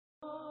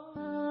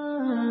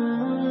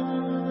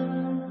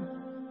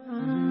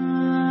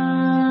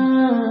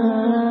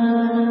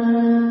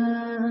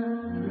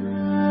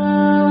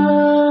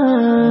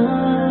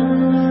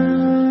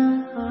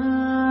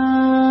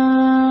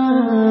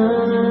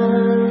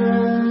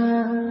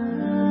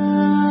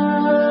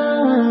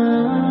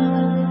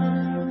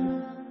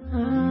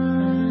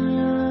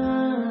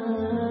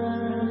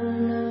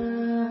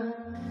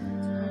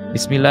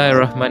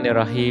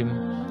Bismillahirrahmanirrahim.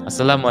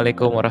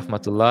 Assalamualaikum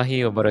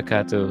warahmatullahi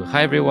wabarakatuh.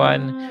 Hi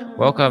everyone,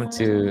 welcome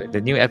to the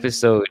new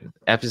episode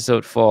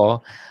 4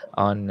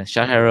 on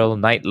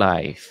Shaharul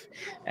Nightlife.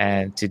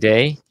 And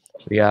today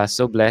we are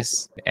so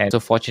blessed and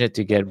so fortunate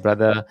to get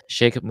brother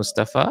Sheikh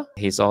Mustafa.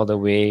 He's all the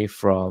way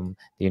from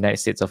the United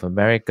States of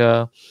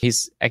America.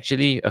 He's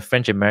actually a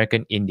French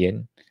American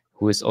Indian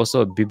who is also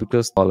a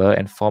biblical scholar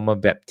and former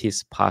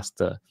Baptist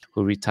pastor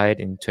who retired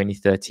in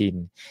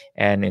 2013.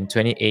 And in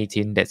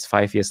 2018, that's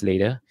 5 years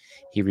later,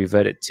 he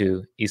reverted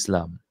to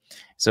Islam.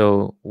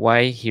 So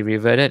why he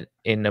reverted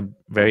in a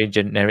very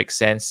generic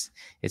sense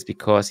is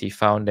because he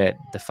found that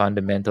the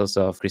fundamentals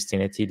of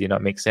Christianity did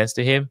not make sense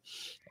to him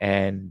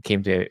and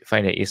came to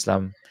find that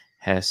Islam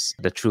has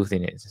the truth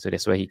in it. So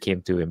that's why he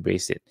came to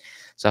embrace it.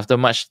 So after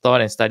much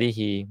thought and study,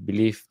 he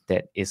believed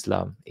that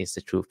Islam is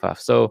the true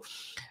path. So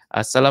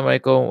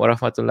Assalamualaikum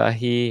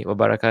warahmatullahi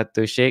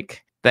wabarakatuh,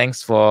 Sheikh.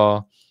 Thanks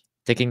for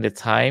taking the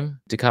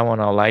time to come on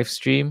our live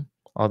stream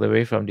all the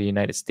way from the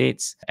United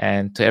States.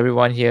 And to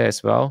everyone here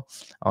as well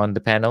on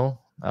the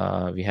panel,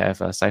 we have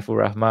Saiful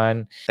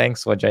Rahman.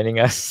 Thanks for joining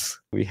us.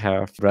 We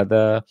have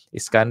brother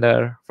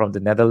Iskandar from the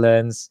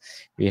Netherlands.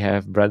 We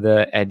have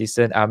brother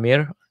Edison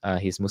Amir.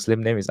 His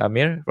Muslim name is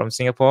Amir from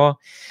Singapore.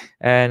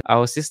 And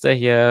our sister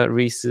here,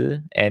 Reese,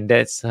 and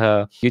that's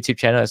her YouTube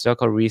channel as well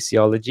called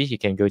Reeseology. You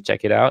can go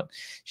check it out.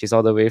 She's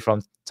all the way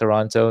from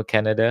Toronto,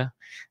 Canada.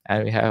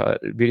 And we have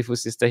a beautiful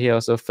sister here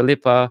also,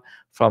 Philippa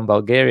from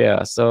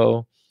Bulgaria.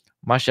 So,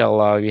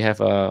 mashallah, we have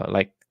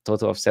like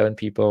total of 7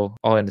 people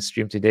all in the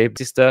stream today.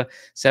 Sister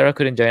Sarah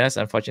couldn't join us.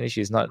 Unfortunately,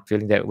 she's not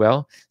feeling that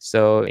well.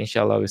 So,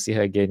 inshallah, we'll see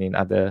her again in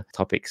other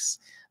topics.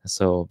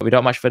 So,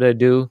 without much further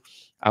ado,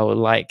 I would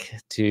like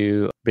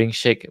to bring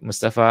Sheikh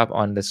Mustafa up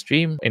on the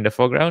stream in the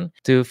foreground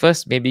to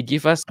first maybe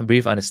give us a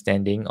brief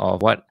understanding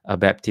of what a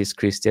Baptist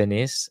Christian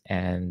is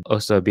and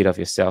also a bit of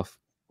yourself.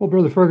 Well,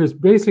 Brother Fergus,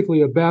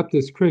 basically a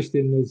Baptist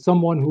Christian is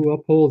someone who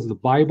upholds the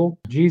Bible,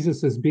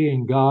 Jesus as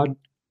being God.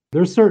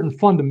 There are certain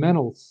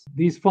fundamentals.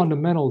 These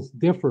fundamentals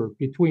differ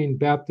between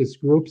Baptist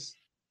groups,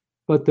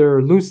 but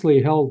they're loosely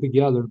held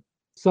together.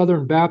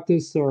 Southern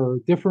Baptists are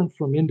different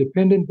from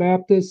Independent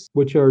Baptists,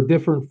 which are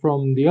different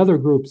from the other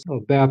groups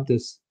of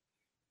Baptists.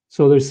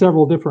 So there's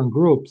several different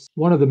groups.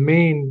 One of the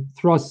main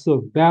thrusts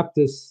of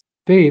Baptist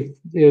faith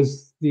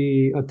is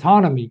the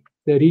autonomy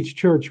that each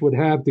church would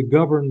have to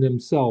govern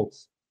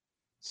themselves.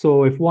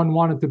 So if one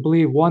wanted to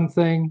believe one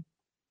thing,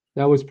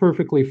 that was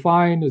perfectly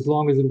fine as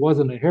long as it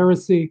wasn't a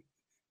heresy.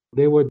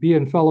 They would be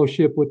in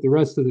fellowship with the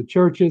rest of the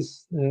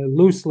churches,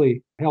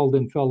 loosely held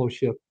in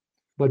fellowship.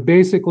 But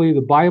basically,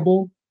 the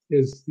Bible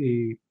is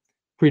the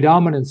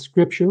predominant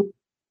scripture.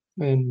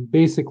 And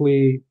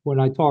basically, when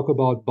I talk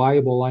about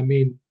Bible, I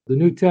mean the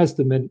New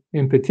Testament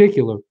in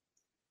particular.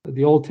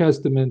 The Old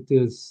Testament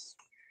is,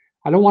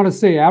 I don't want to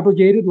say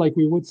abrogated like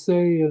we would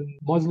say in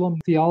Muslim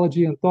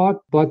theology and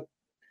thought, but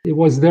it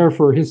was there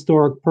for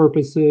historic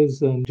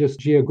purposes and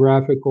just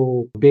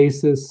geographical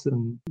basis,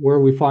 and where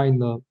we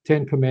find the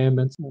 10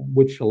 Commandments,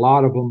 which a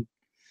lot of them,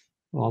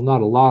 well,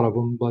 not a lot of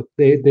them, but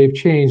they've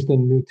changed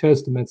in the New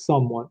Testament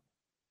somewhat.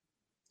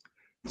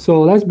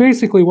 So that's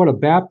basically what a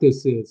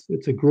Baptist is.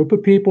 It's a group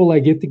of people that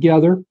get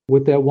together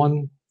with that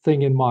one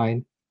thing in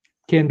mind.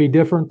 Can be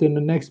different than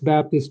the next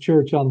Baptist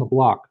church on the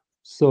block.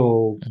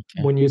 So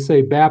when you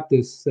say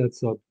Baptists,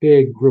 that's a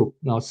big group.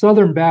 Now,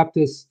 Southern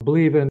Baptists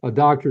believe in a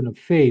doctrine of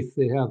faith.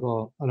 They have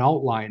an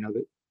outline of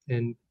it,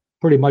 and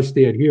pretty much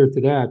they adhere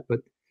to that, but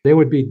they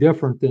would be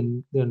different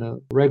than a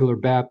regular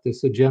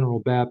Baptist, a general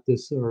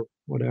Baptist, or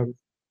whatever.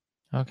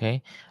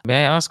 Okay.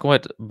 May I ask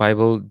what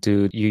Bible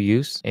do you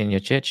use in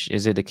your church?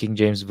 Is it the King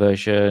James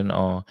Version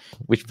or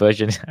which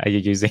version are you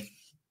using?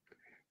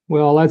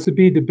 Well, that's to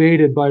be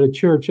debated by the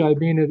church. I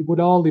mean, it would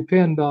all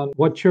depend on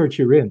what church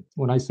you're in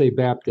when I say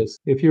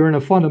Baptist. If you're in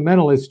a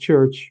fundamentalist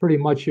church, pretty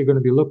much you're going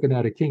to be looking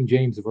at a King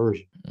James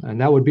Version. And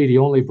that would be the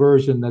only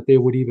version that they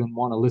would even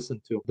want to listen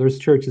to. There's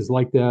churches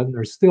like that, and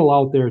they're still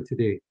out there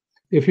today.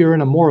 If you're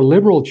in a more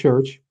liberal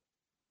church,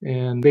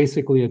 and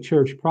basically a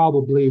church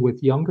probably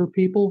with younger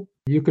people,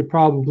 you could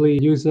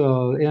probably use a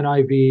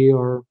NIV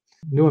or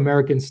New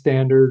American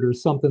Standard or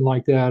something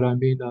like that. I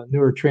mean, a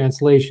newer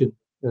translation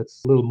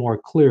that's a little more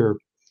clear.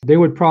 They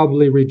would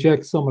probably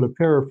reject some of the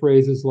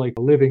paraphrases like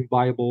a Living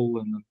Bible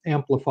and an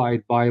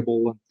Amplified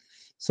Bible and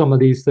some of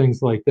these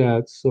things like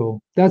that. So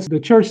that's the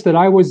church that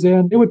I was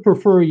in. They would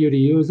prefer you to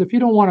use. If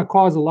you don't want to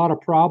cause a lot of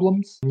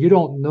problems, and you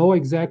don't know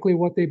exactly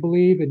what they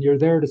believe and you're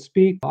there to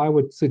speak, I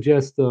would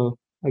suggest a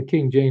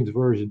King James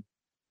Version.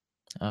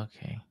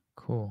 Okay,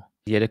 cool.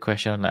 The other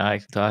question I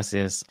like to ask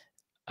is,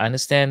 I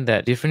understand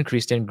that different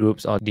Christian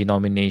groups or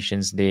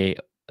denominations, they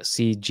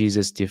see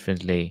Jesus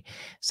differently.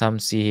 Some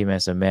see him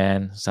as a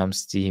man, some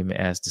see him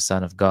as the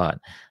Son of God.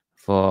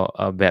 For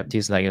a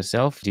Baptist like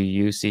yourself, do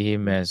you see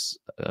him as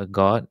a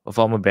God? A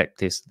former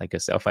Baptist like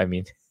yourself, I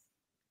mean.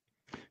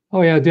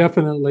 Oh, yeah,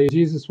 definitely.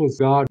 Jesus was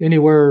God.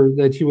 Anywhere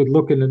that you would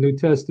look in the New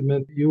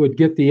Testament, you would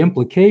get the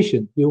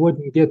implication. You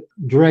wouldn't get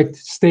direct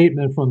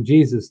statement from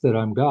Jesus that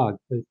I'm God.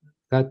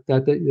 That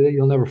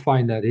you'll never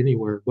find that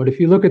anywhere. But if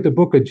you look at the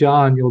book of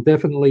John, you'll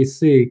definitely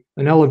see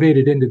an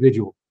elevated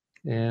individual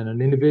and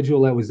an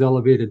individual that was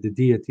elevated to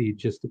deity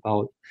just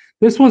about.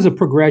 This was a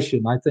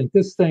progression. I think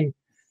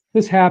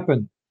this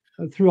happened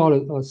throughout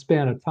a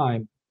span of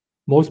time.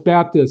 Most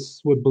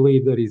Baptists would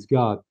believe that he's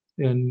God.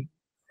 And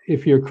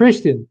if you're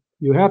Christian,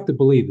 you have to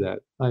believe that.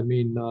 I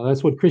mean,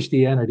 that's what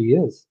Christianity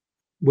is.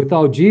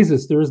 Without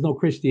Jesus, there is no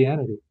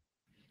Christianity.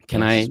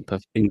 Can I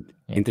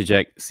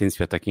interject since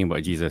we're talking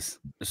about Jesus?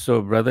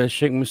 So, Brother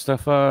Sheikh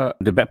Mustafa,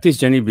 the Baptists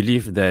generally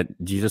believe that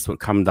Jesus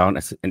would come down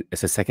as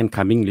a second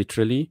coming,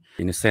 literally,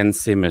 in a sense,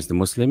 same as the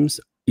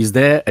Muslims. Is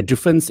there a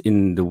difference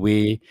in the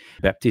way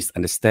Baptists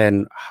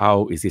understand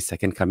how is his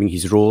second coming,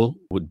 his role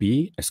would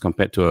be, as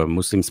compared to a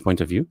Muslim's point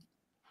of view?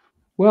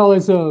 Well,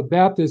 as a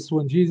Baptist,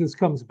 when Jesus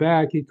comes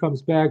back, he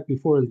comes back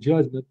before the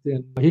judgment,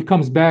 and he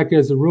comes back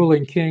as a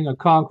ruling king, a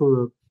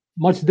conqueror,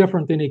 much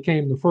different than he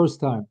came the first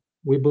time.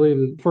 We believe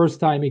that the first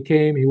time he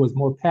came, he was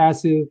more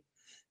passive.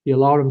 He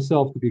allowed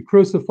himself to be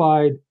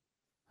crucified.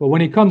 But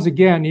when he comes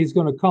again, he's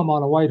going to come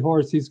on a white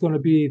horse. He's going to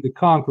be the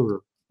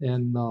conqueror.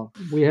 And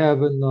we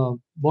have in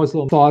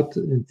Muslim thought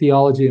and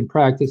theology and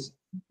practice,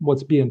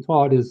 what's being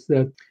taught is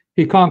that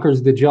he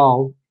conquers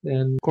Dajjal.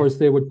 And of course,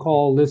 they would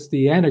call this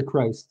the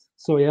Antichrist.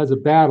 So he has a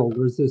battle.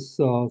 There's this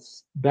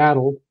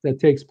battle that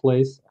takes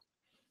place.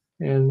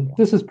 And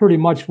this is pretty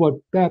much what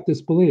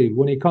Baptists believe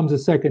when he comes a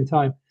second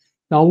time.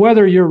 Now,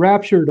 whether you're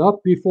raptured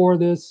up before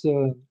this,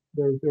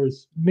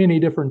 there's many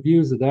different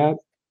views of that.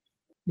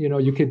 You know,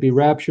 you could be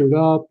raptured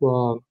up.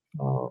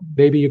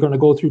 Maybe you're going to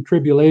go through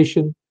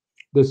tribulation,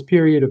 this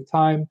period of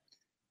time.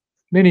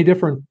 Many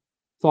different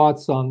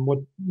thoughts on what,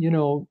 you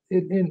know,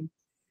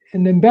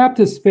 in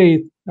Baptist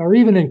faith, or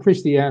even in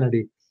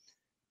Christianity,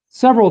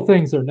 several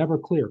things are never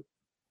clear.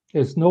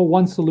 There's no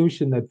one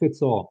solution that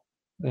fits all.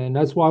 And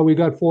that's why we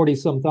got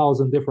 40-some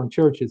thousand different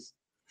churches,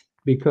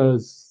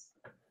 because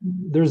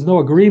there's no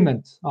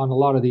agreement on a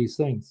lot of these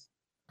things.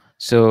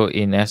 So,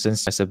 in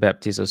essence, as a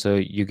Baptist, also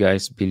you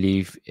guys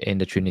believe in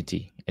the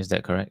Trinity. Is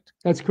that correct?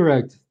 That's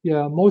correct.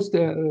 Yeah, most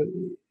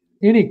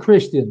any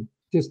Christian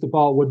just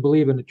about would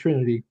believe in the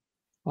Trinity.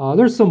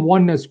 There's some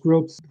oneness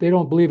groups. They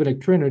don't believe in a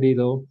Trinity,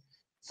 though.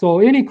 So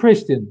any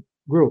Christian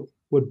group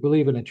would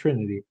believe in a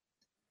Trinity.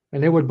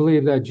 And they would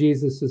believe that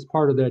Jesus is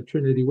part of that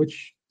Trinity,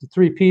 which the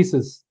three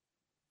pieces,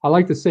 I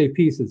like to say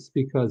pieces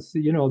because,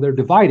 you know, they're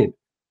divided.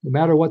 No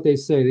matter what they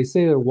say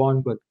they're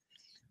one, but,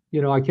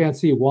 you know, I can't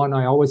see one.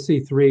 I always see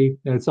three,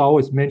 and it's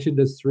always mentioned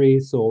as three.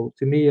 So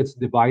to me, it's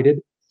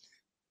divided.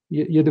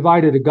 You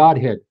divided a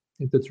Godhead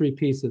into three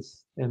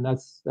pieces, and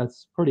that's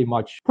pretty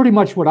much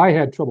what I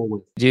had trouble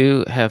with. Do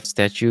you have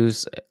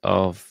statues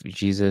of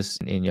Jesus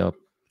in your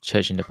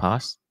church in the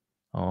past?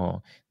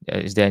 Or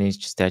is there any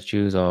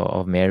statues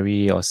of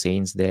Mary or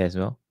saints there as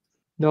well?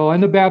 No,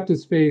 in the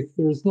Baptist faith,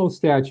 there's no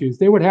statues.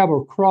 They would have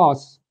a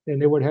cross,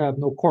 and they would have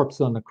no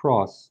corpse on the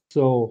cross.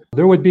 So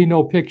there would be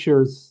no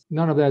pictures,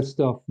 none of that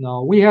stuff.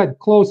 No, we had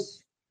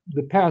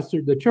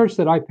the church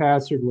that I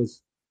pastored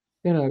was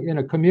in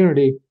a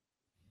community,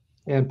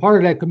 and part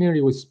of that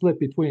community was split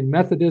between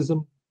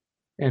Methodism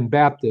and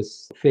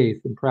Baptist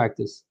faith and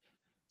practice.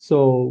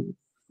 So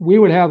we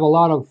would have a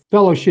lot of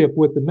fellowship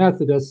with the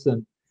Methodists,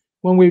 and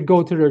when we'd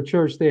go to their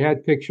church, they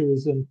had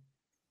pictures and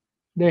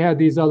they had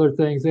these other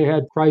things. They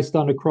had Christ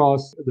on the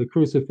cross, the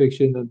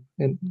crucifixion,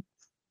 and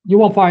you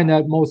won't find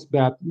that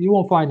you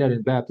won't find that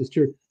in Baptist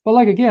church. But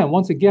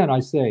once again, I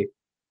say,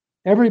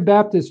 every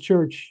Baptist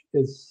church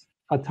is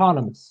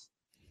autonomous.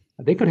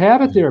 They could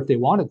have it there if they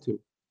wanted to.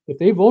 If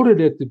they voted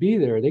it to be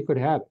there, they could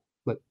have it.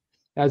 But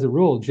as a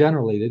rule,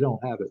 generally, they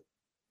don't have it.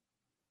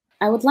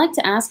 I would like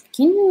to ask,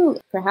 can you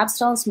perhaps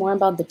tell us more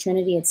about the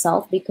Trinity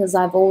itself? Because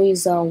I've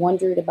always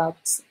wondered about,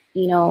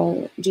 you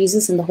know,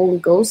 Jesus and the Holy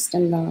Ghost,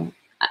 and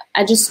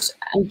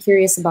I'm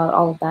curious about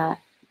all of that.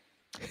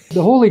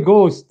 The Holy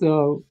Ghost,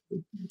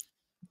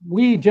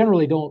 we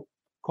generally don't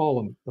call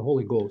him the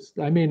Holy Ghost.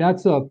 I mean,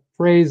 that's a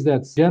phrase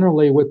that's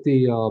generally with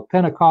the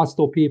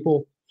Pentecostal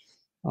people,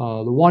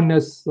 the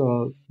oneness,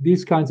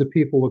 these kinds of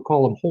people would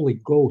call him Holy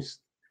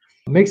Ghost.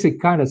 It makes it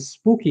kind of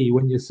spooky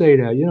when you say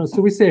that, you know,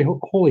 so we say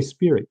Holy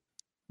Spirit.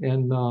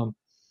 And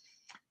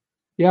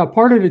yeah,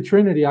 part of the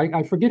Trinity,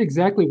 I forget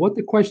exactly what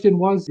the question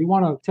was. You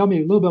want to tell me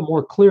a little bit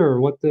more clear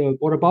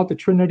what about the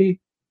Trinity?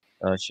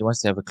 She wants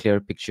to have a clear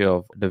picture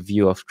of the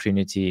view of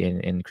Trinity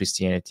in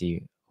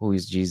Christianity. Who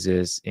is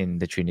Jesus in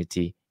the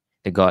Trinity,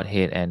 the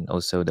Godhead, and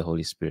also the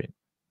Holy Spirit?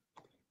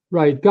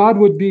 Right. God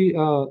would be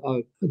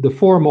the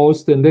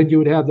foremost, and then you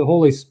would have the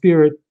Holy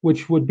Spirit,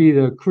 which would be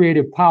the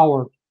creative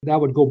power.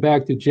 That would go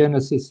back to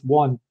Genesis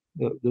 1.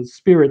 The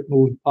Spirit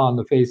moved on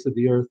the face of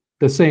the earth.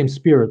 The same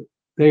Spirit,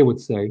 they would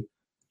say.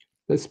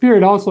 The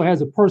Spirit also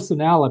has a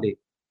personality.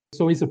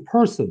 So he's a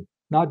person,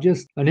 not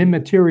just an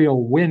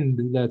immaterial wind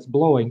that's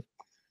blowing.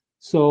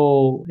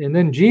 So, and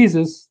then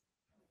Jesus,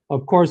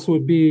 of course,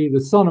 would be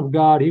the Son of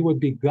God. He would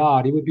be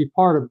God. He would be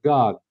part of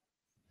God.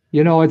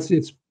 You know,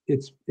 it's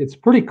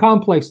pretty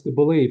complex to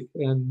believe,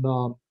 and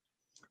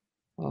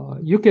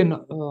you can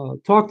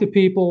talk to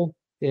people,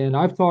 And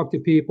I've talked to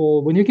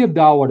people. When you give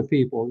dawah to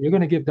people, you're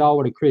going to give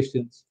dawah to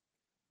Christians.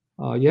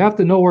 You have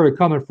to know where they're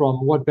coming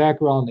from, what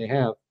background they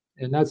have.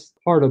 And that's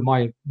part of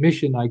my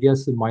mission, I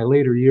guess, in my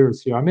later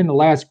years here. I'm in the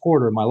last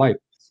quarter of my life,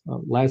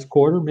 last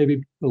quarter,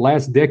 maybe the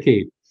last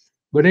decade.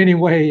 But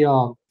anyway,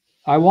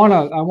 I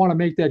want to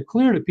make that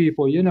clear to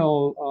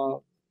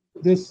people.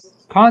 This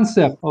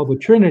concept of a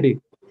Trinity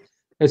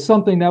is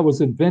something that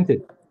was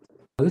invented.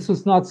 This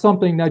is not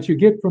something that you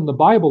get from the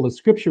Bible, the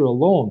Scripture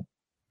alone.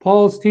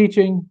 Paul's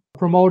teaching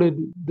promoted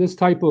this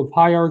type of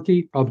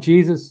hierarchy of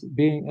Jesus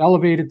being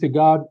elevated to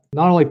God.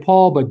 Not only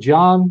Paul, but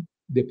John,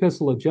 the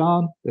Epistle of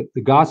John,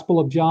 the Gospel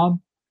of John.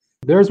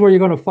 There's where you're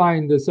going to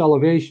find this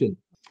elevation.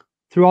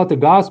 Throughout the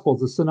Gospels,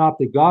 the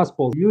Synoptic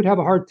Gospels, you'd have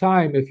a hard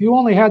time. If you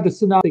only had the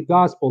Synoptic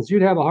Gospels,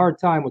 you'd have a hard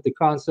time with the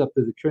concept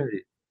of the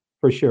Trinity,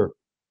 for sure.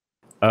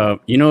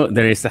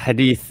 There is a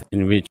hadith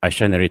in which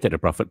Aisha narrated the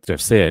Prophet to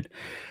have said,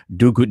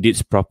 do good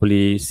deeds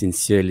properly,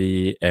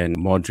 sincerely, and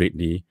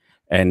moderately,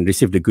 and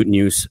receive the good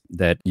news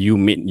that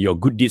your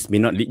good deeds may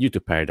not lead you to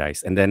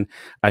paradise. And then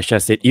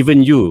Aisha said,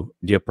 even you,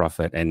 dear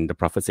Prophet. And the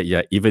Prophet said,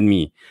 yeah, even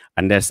me,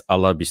 unless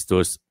Allah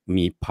bestows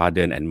me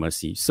pardon and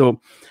mercy. So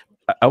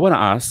I want to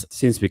ask,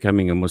 since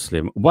becoming a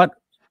Muslim, what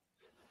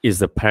is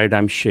the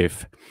paradigm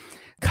shift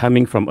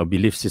coming from a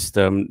belief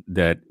system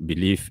that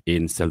believe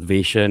in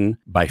salvation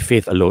by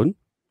faith alone,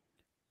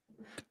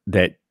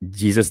 that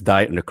Jesus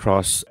died on the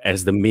cross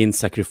as the main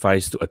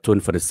sacrifice to atone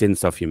for the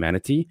sins of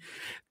humanity,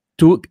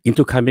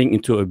 into coming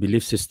into a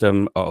belief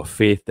system of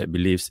faith that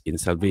believes in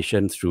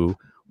salvation through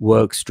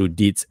works, through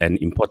deeds, and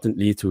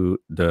importantly, through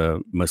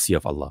the mercy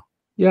of Allah?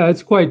 Yeah,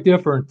 it's quite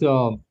different.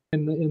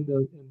 In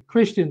the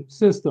Christian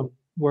system,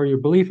 where your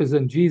belief is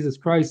in Jesus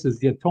Christ as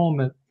the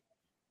atonement,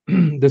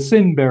 the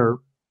sin bearer,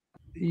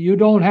 you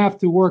don't have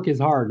to work as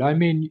hard. I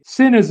mean,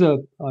 sin is a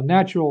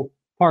natural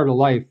part of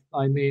life.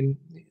 I mean,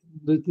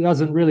 it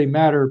doesn't really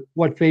matter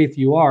what faith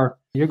you are.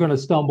 You're going to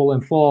stumble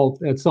and fall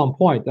at some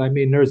point. I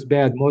mean, there's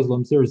bad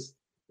Muslims.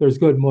 There's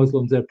good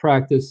Muslims that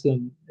practice,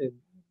 and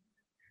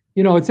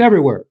it's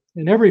everywhere.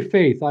 In every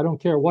faith, I don't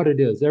care what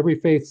it is, every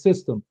faith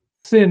system,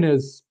 sin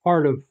is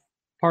part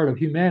of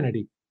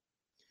humanity.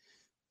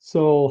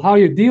 So how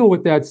you deal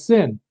with that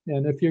sin,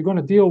 and if you're going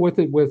to deal with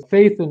it with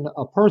faith in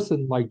a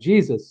person like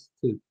Jesus,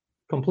 to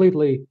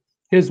completely,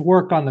 his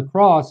work on the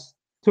cross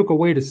took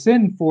away the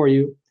sin for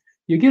you,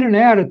 you get an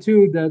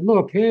attitude that,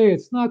 look, hey,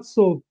 it's not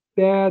so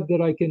bad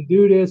that I can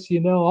do this,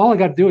 all I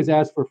got to do is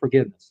ask for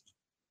forgiveness.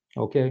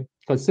 Okay?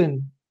 Because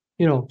sin,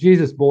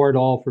 Jesus bore it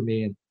all for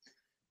me. And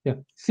yeah,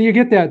 so you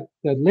get that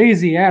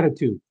lazy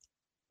attitude.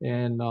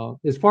 And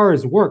as far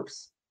as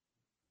works,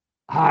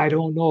 I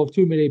don't know of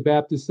too many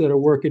Baptists that are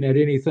working at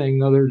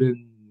anything other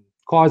than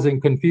causing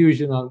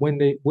confusion on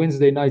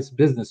Wednesday night's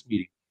business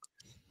meeting.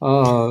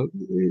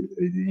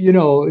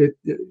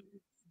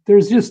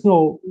 There's just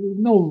no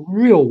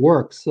real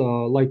works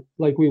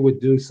like we would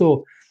do.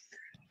 So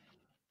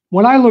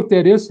when I looked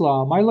at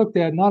Islam, I looked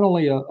at not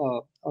only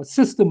a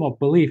system of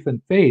belief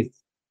and faith,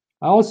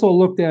 I also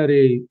looked at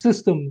a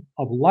system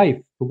of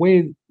life, the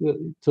way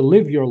to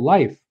live your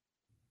life,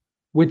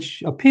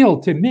 which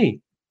appealed to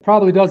me.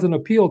 Probably doesn't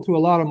appeal to a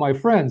lot of my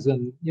friends,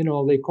 and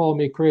they call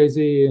me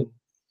crazy and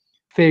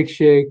fake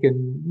sheikh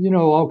and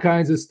all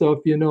kinds of stuff,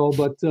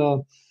 but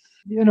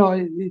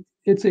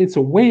it's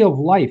a way of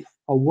life,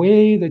 a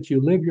way that you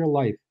live your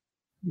life.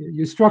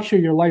 You structure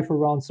your life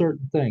around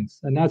certain things,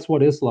 and that's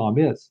what Islam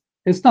is.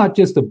 It's not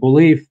just a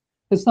belief.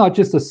 It's not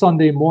just a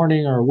Sunday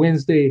morning or a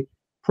Wednesday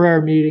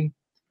prayer meeting.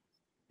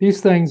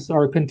 These things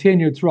are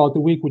continued throughout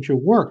the week with your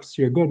works,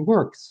 your good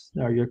works.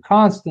 You're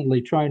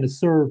constantly trying to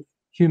serve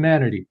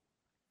humanity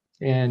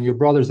and your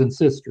brothers and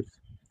sisters.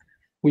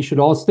 We should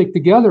all stick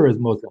together as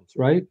Muslims,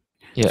 right?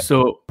 Yeah.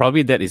 So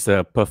probably that is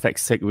a perfect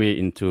segue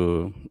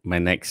into my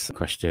next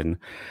question.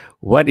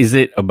 What is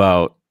it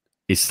about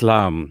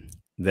Islam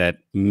that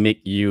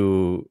make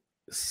you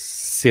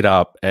sit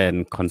up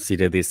and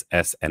consider this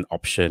as an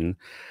option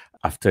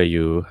after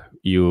you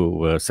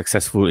were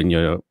successful in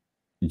your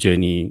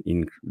journey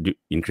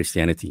in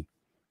Christianity?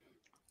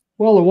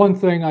 Well, the one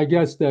thing I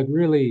guess that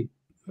really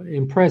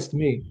impressed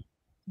me,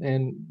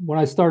 and when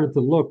I started to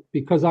look,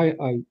 because I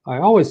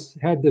always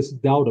had this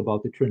doubt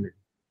about the Trinity,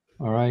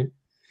 all right?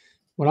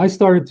 When I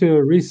started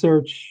to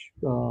research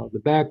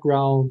the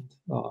background,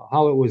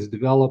 how it was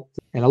developed,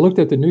 and I looked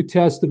at the New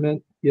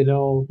Testament,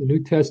 the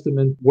New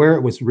Testament, where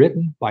it was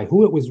written, by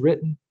who it was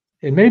written,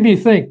 it made me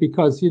think,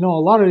 because, a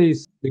lot of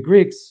the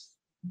Greeks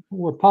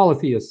were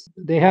polytheists.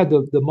 They had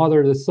the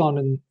Mother, the Son,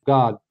 and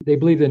God. They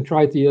believed in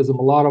tritheism,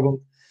 a lot of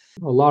them.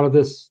 A lot of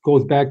this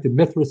goes back to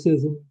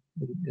Mithraism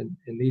and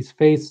these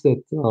faiths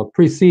that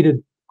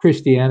preceded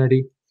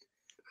Christianity.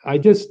 I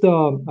just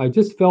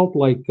felt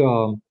like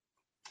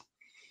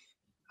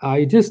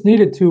I just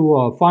needed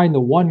to find the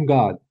one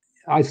God.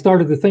 I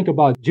started to think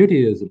about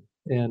Judaism,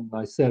 and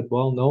I said,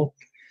 well, no.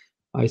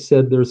 I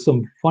said, there's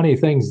some funny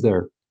things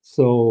there.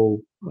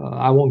 So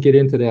I won't get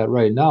into that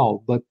right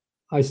now, but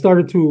I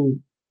started to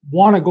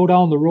want to go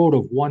down the road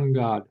of one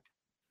God.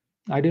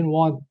 I didn't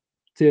want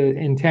to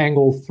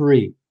entangle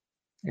three.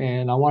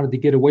 and I wanted to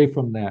get away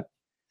from that.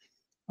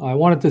 I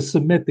wanted to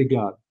submit to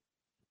God,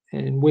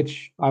 in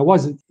which I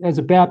wasn't. As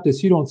a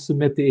Baptist, you don't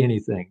submit to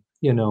anything.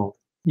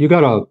 You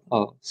got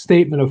a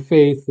statement of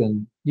faith,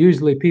 and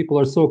usually people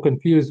are so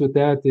confused with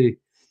that.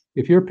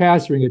 If you're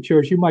pastoring a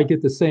church, you might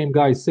get the same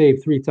guy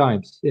saved 3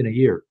 times in a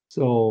year.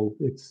 So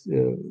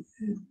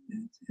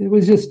it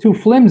was just too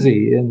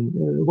flimsy, and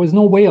there was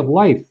no way of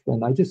life.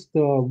 And I just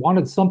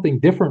wanted something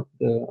different.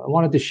 I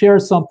wanted to share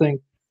something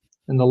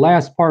in the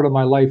last part of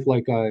my life,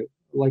 like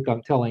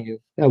I'm telling you,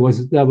 that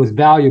was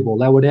valuable.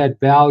 That would add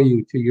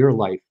value to your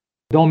life.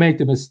 Don't make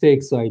the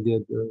mistakes I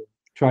did.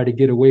 Try to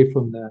get away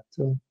from that.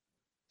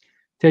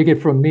 Take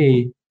it from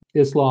me,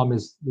 Islam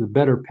is the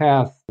better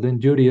path than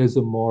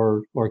Judaism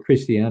or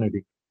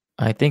Christianity.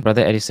 I think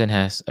Brother Edison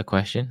has a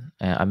question.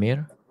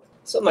 Amir?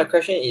 So my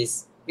question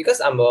is,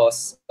 because I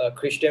was a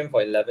Christian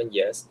for 11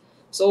 years,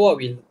 so what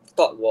we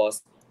thought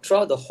was,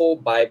 throughout the whole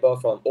Bible,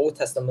 from Old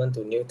Testament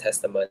to New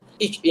Testament,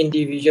 each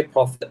individual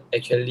prophet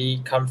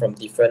actually come from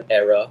different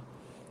era,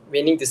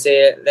 meaning to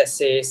say, let's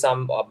say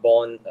some are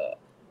born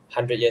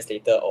 100 years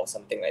later or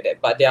something like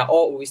that, but they are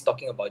all always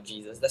talking about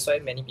Jesus. That's why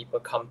many people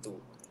come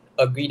to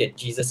agree that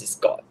Jesus is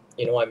God.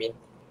 You know what I mean?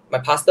 My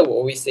pastor will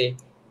always say,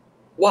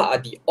 what are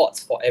the odds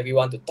for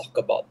everyone to talk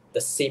about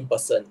the same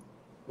person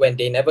when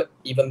they never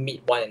even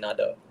meet one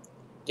another?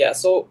 Yeah,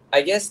 so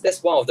I guess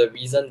that's one of the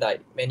reasons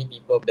that many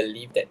people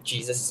believe that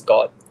Jesus is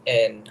God,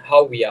 and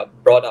how we are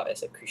brought up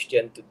as a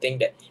Christian to think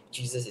that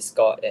Jesus is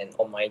God and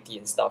Almighty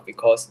and stuff,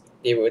 because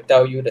they will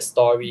tell you the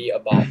story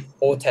about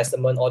Old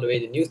Testament all the way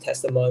to New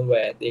Testament,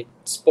 where they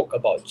spoke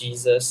about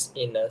Jesus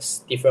in a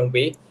different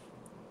way.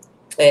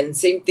 And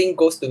same thing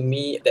goes to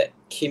me that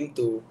came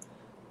to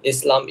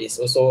Islam is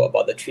also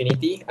about the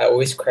Trinity. I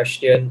always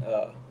question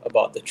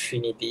about the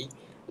Trinity.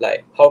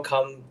 Like, how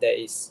come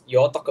you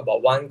all talk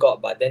about one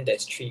God, but then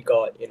there's 3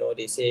 God?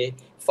 They say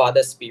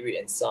Father, Spirit,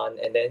 and Son.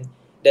 And then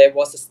there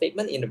was a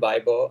statement in the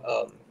Bible,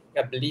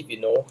 I believe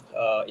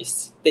it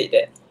stated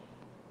that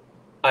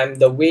I'm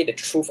the way, the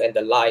truth, and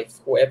the life.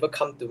 Whoever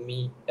come to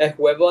me,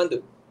 whoever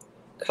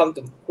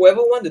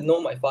want to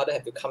know my Father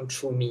have to come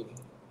through me.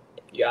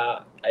 Yeah,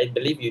 I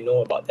believe you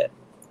know about that.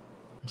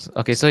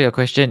 Okay, so your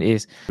question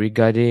is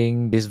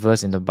regarding this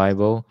verse in the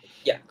Bible.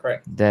 Yeah,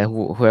 correct. That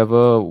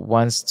whoever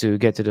wants to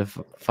get to the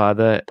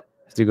Father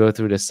has to go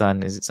through the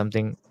Son. Is it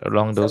something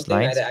along those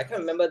Something lines? like that. I can't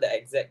remember the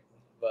exact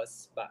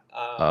verse, but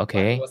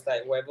Okay. but it was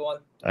like whoever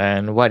wants.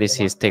 And what is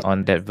his take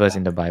on that verse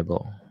in the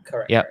Bible?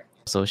 Correct. Yep. Correct.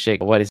 So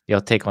Sheikh, what is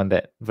your take on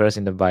that verse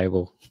in the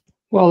Bible?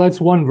 Well, that's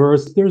one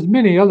verse. There's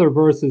many other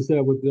verses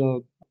that would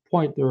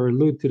point or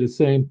allude to the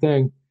same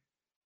thing.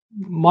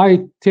 My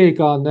take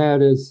on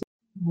that is,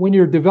 when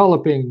you're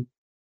developing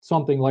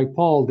something like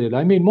Paul did,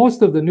 I mean,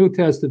 most of the New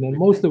Testament,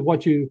 most of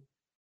what you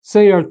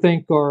say or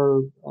think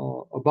or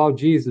about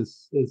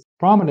Jesus is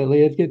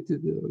prominently, it gets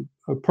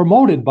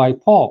promoted by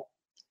Paul.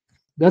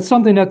 That's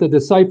something that the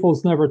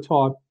disciples never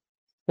taught.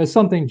 That's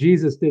something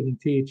Jesus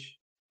didn't teach.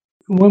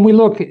 When we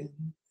look,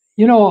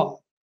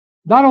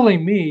 not only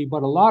me,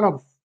 but a lot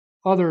of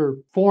other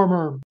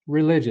former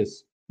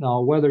religious,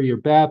 now whether you're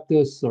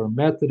Baptist or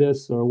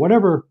Methodist or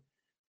whatever,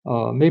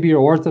 maybe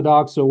you're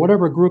Orthodox or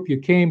whatever group you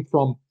came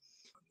from,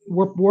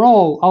 we're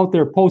all out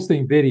there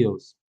posting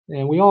videos,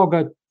 and we all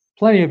got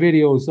plenty of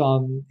videos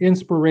on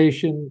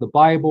inspiration, the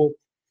Bible,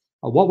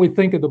 what we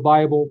think of the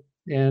Bible,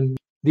 and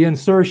the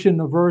insertion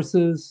of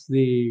verses,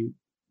 the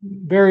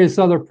various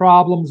other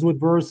problems with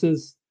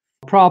verses,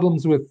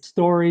 problems with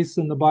stories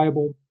in the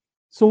Bible.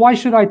 So why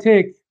should I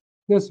take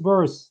this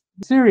verse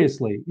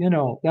seriously?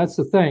 That's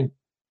the thing.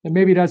 And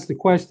maybe that's the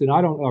question.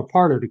 I don't know,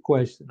 part of the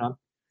question. I'm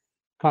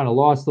kind of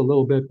lost a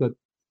little bit, but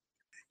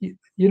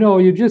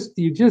you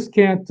just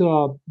can't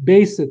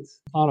base it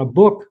on a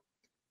book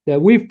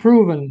that we've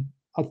proven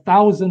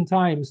 1,000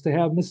 times to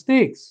have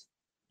mistakes.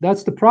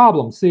 That's the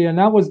problem. See, and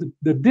that was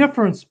the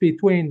difference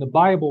between the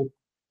Bible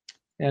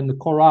and the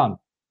Quran.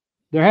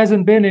 There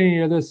hasn't been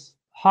any of this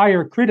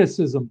higher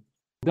criticism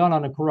done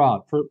on the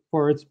Quran,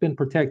 for it's been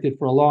protected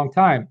for a long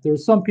time.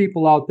 There's some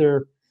people out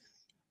there,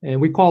 and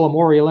we call them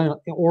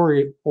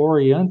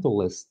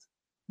Orientalists,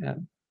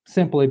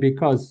 simply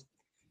because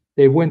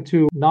they went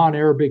to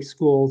non-Arabic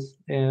schools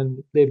and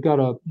they've got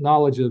a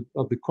knowledge of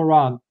the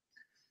Quran.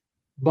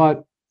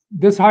 But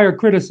this higher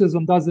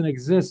criticism doesn't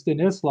exist in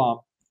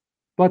Islam.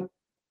 But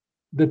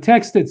the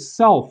text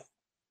itself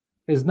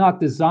is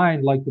not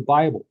designed like the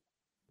Bible.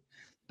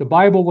 The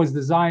Bible was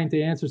designed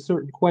to answer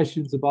certain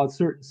questions about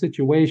certain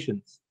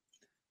situations.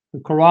 The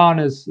Quran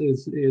is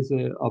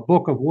a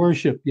book of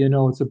worship.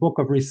 It's a book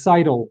of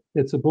recital.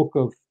 It's a book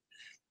of,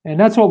 and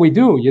that's what we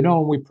do.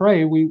 When we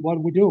pray, what do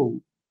we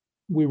do?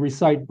 We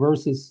recite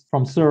verses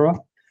from Surah.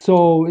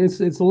 So it's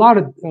a lot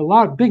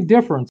of big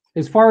difference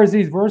as far as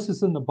these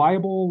verses in the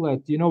Bible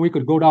that we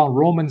could go down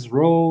Romans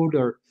Road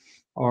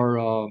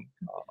or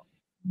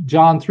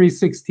John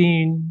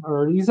 3:16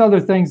 or these other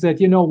things that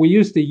we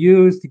used to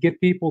use to get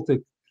people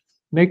to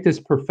make this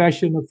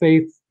profession of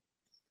faith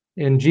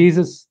in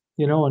Jesus,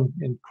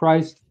 in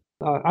Christ.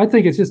 I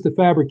think it's just a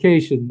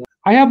fabrication.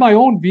 I have my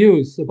own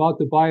views about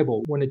the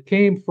Bible. When it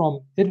came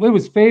from, it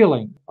was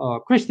failing.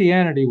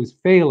 Christianity was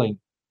failing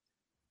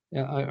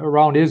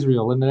around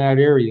Israel in that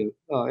area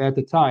at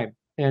the time,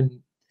 and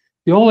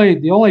the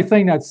only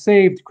thing that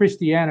saved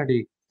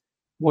Christianity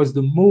was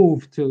the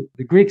move to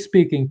the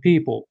Greek-speaking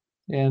people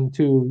and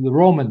to the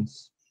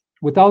Romans.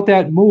 Without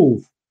that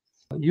move,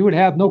 you would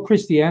have no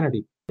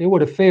Christianity. It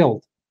would have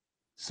failed.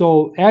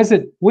 So as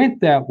it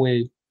went that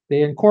way,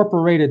 they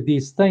incorporated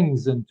these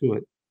things into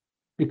it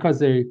because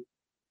they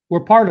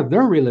were part of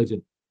their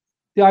religion.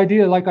 The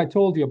idea, like I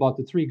told you about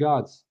the three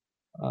gods,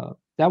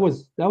 that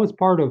was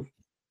part of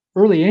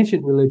early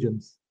ancient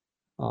religions.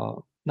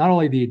 Not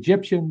only the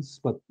Egyptians,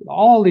 but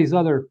all these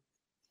other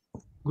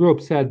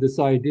groups had this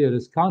idea,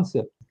 this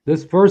concept.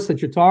 This verse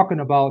that you're talking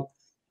about,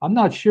 I'm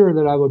not sure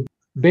that I would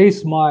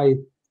base my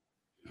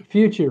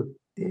future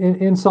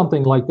in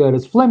something like that.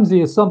 As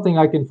flimsy as something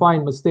I can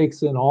find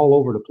mistakes in all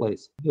over the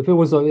place. If it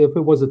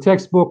was a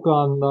textbook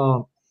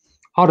on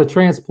how to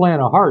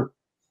transplant a heart,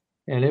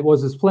 and it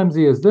was as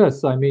flimsy as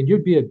this, I mean,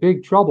 you'd be in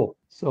big trouble.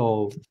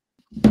 So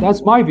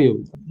that's my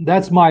view.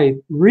 That's my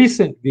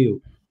recent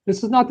view.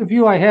 This is not the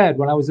view I had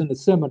when I was in the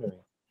seminary.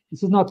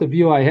 This is not the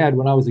view I had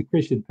when I was a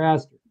Christian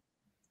pastor.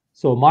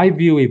 So my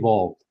view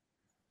evolved.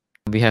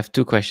 We have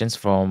two questions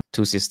from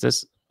two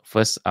sisters.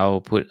 First,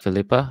 I'll put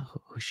Philippa.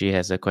 She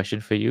has a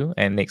question for you.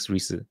 And next,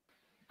 Risa.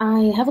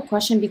 I have a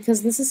question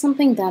because this is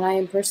something that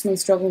I personally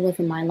struggle with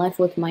in my life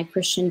with my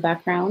Christian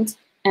background.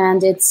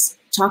 And it's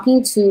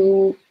talking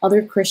to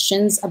other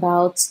Christians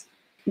about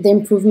the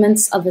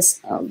improvements of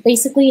this,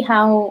 basically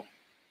how,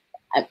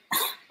 I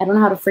don't know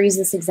how to phrase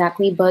this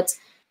exactly, but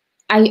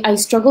I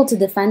struggle to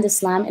defend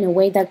Islam in a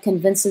way that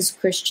convinces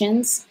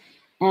Christians.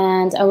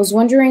 And I was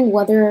wondering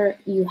whether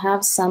you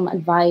have some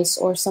advice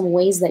or some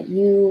ways that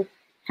you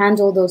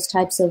handle those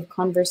types of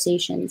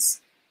conversations.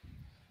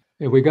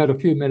 Yeah, we got a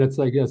few minutes,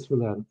 I guess, for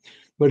that.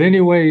 But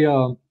anyway,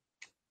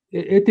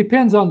 it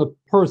depends on the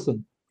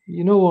person.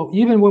 You know,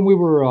 even when we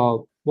were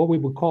what we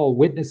would call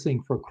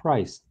witnessing for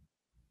Christ,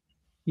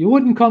 you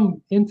wouldn't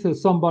come into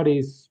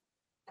somebody's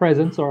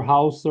presence or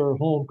house or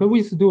home, because we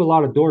used to do a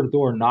lot of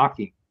door-to-door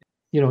knocking.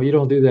 You know, you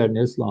don't do that in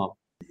Islam.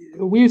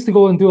 We used to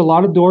go and do a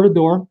lot of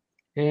door-to-door,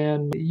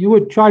 and you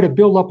would try to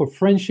build up a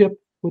friendship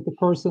with the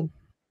person,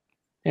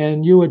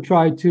 and you would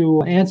try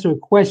to answer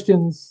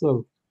questions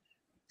of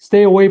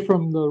stay away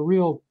from the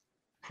real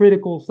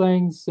critical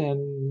things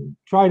and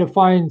try to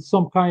find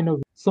some kind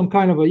of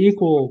an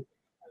equal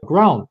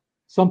ground,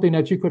 something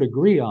that you could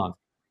agree on,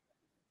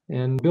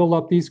 and build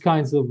up these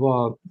kinds of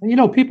you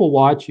know, people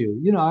watch you.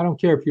 You know, I don't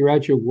care if you're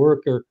at your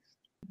work, or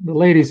the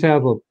ladies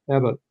have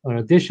an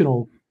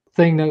additional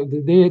thing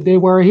that they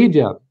wear a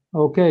hijab.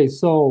 Okay,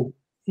 so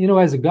you know,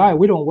 as a guy,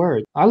 we don't wear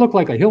it. I look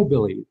like a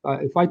hillbilly.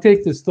 If I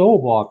take the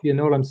stove off, you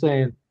know what I'm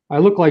saying? I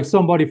look like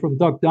somebody from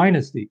Duck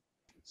Dynasty.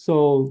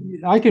 So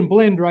I can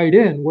blend right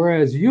in.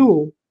 Whereas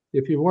you,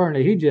 if you're wearing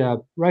a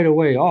hijab, right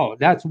away, oh,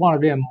 that's one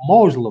of them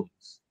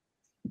Muslims.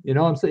 You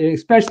know what I'm saying?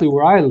 Especially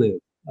where I live.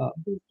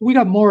 We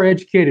got more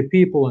educated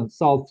people in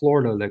South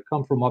Florida that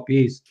come from up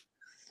east.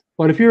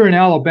 But if you're in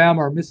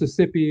Alabama or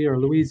Mississippi or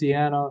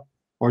Louisiana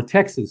or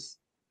Texas,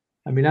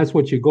 I mean, that's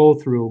what you go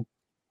through.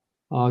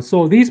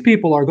 So these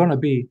people are going to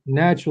be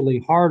naturally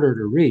harder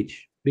to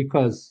reach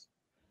because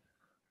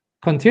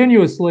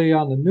continuously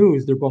on the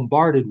news, they're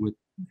bombarded with,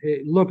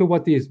 hey, look at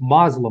what these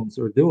Muslims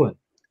are doing.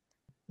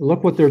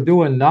 Look what they're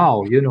doing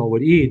now, you know,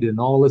 with Eid and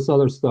all this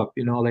other stuff.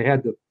 You know, they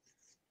had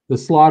the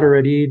slaughter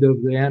at Eid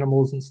of the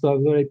animals and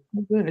stuff.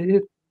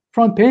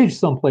 Front page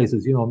some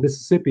places, you know,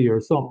 Mississippi or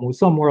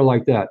somewhere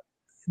like that.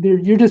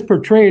 You're just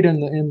portrayed in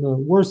the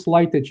worst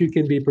light that you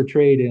can be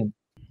portrayed in.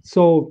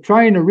 So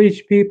trying to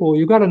reach people,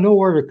 you got to know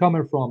where they're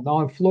coming from. Now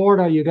in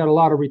Florida, you got a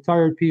lot of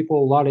retired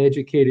people, a lot of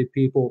educated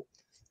people,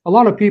 a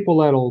lot of people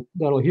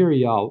that'll hear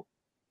you out.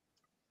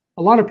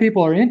 A lot of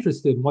people are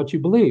interested in what you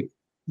believe,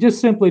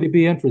 just simply to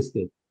be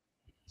interested.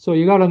 So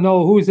you got to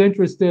know who's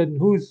interested and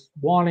who's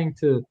wanting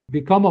to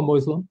become a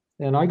Muslim.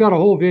 And I got a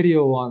whole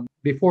video on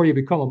before you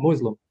become a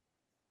Muslim.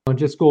 I'll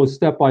just go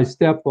step by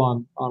step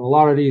on a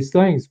lot of these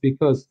things,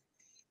 because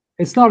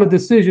it's not a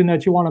decision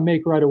that you want to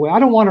make right away. I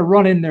don't want to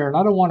run in there and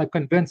I don't want to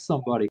convince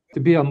somebody to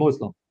be a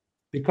Muslim,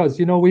 because,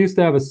 you know, we used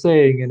to have a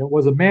saying, and it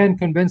was, a man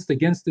convinced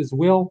against his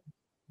will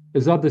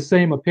is of the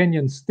same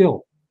opinion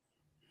still.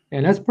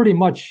 And that's pretty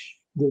much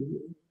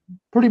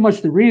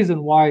the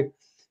reason why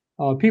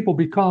people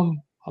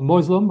become a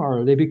Muslim,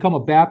 or they become a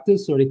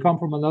Baptist, or they come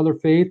from another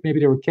faith. Maybe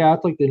they were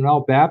Catholic, they're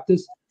now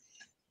Baptist,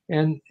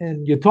 and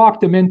you talk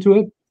them into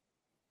it.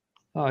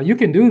 You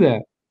can do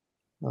that.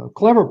 A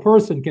clever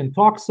person can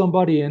talk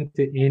somebody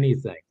into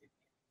anything.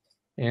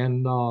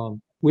 And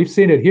we've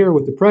seen it here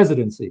with the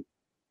presidency.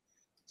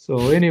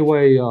 So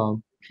anyway,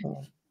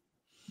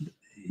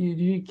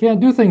 you can't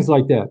do things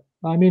like that.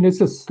 I mean,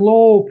 it's a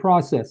slow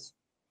process.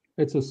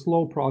 It's a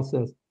slow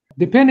process.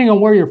 Depending on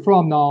where you're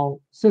from now,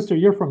 sister,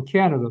 you're from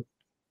Canada.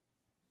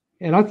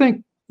 And I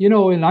think, you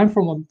know, and I'm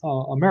from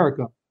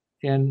America,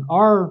 and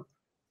our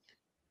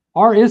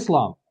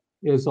Islam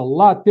is a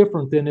lot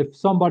different than if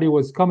somebody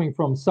was coming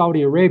from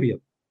Saudi Arabia.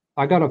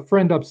 I got a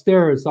friend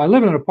upstairs. I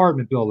live in an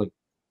apartment building,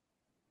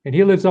 and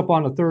he lives up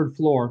on the third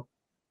floor,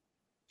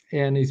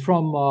 and he's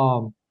from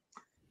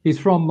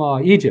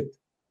Egypt.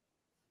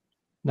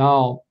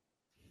 Now,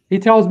 he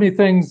tells me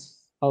things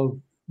of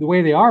the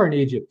way they are in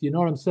Egypt. You know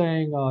what I'm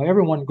saying?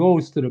 Everyone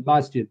goes to the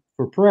masjid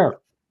for prayer.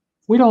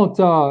 We don't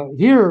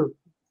here.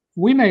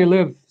 We may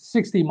live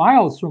 60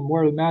 miles from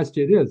where the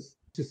masjid is.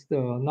 Just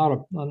not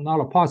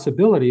a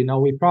possibility. Now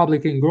we probably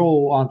can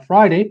go on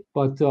Friday,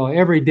 but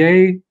every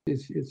day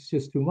it's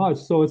just too much.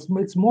 So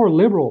it's more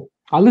liberal.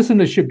 I listen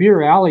to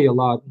Shabir Ali a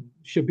lot.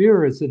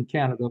 Shabir is in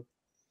Canada,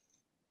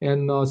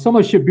 and some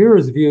of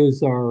Shabir's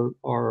views are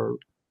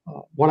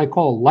what I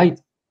call light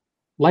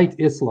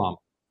Islam,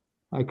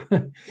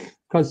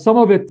 because some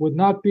of it would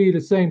not be the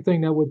same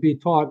thing that would be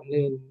taught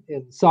in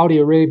Saudi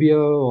Arabia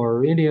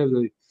or any of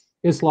the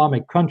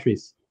Islamic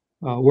countries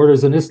where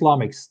there's an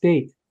Islamic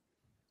state.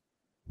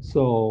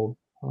 So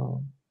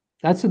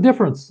that's the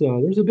difference.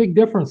 There's a big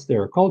difference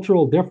there,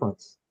 cultural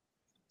difference.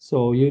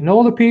 So you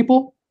know the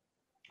people,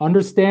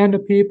 understand the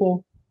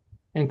people,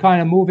 and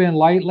kind of move in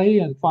lightly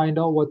and find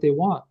out what they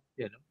want.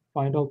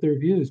 Find out their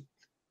views.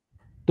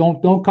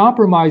 Don't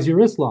compromise your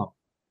Islam.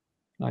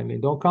 I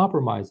mean, don't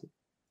compromise it.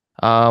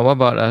 What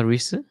about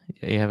Risa?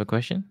 You have a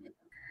question?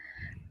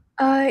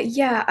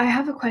 Yeah, I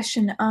have a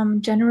question.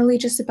 Generally,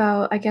 just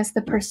about, I guess,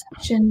 the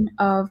perception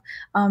of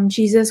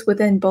Jesus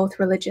within both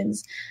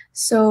religions.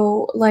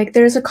 So, like,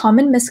 there's a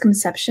common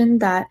misconception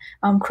that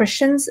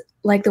Christians,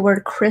 like the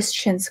word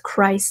Christians,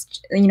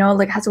 Christ,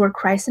 like has the word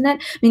Christ in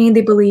it, meaning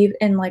they believe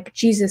in like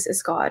Jesus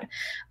is God.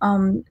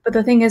 But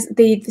the thing is,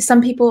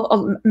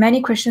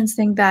 many Christians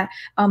think that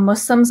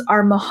Muslims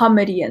are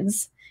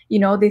Mohammedans.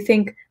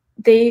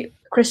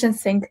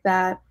 Christians think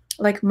that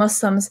like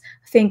Muslims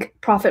think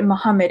Prophet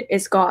Muhammad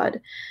is God.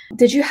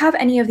 Did you have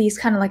any of these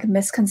kind of like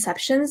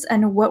misconceptions,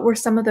 and what were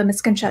some of the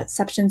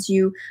misconceptions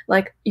you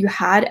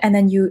had and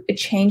then it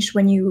changed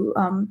when you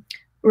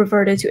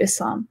reverted to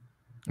Islam?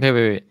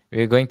 Wait.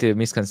 We're going to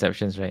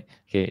misconceptions, right?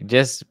 Okay,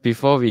 just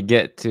before we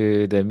get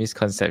to the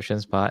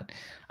misconceptions part,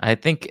 I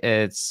think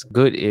it's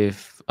good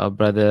if our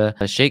brother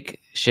Sheikh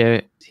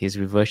share his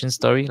reversion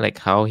story, like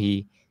how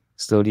he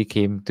slowly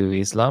came to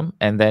Islam,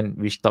 and then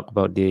we talk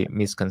about the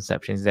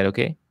misconceptions. Is that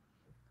okay?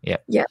 Yeah,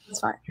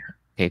 that's fine.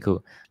 Okay,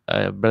 cool.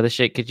 Brother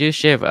Sheikh, could you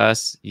share with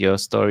us your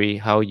story,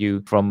 how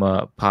you, from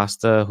a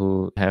pastor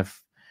who have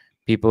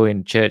people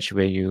in church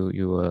where you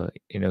were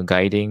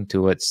guiding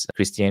towards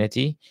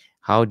Christianity,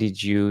 how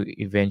did you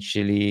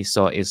eventually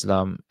saw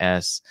Islam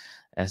as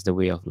the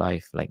way of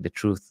life, like the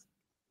truth?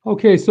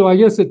 Okay, so I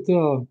guess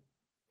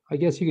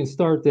you can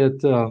start at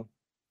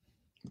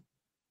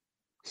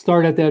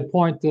that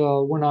point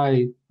when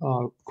I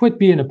quit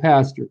being a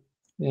pastor,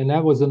 and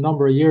that was a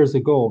number of years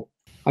ago.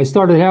 I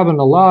started having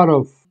a lot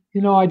of,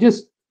 I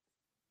just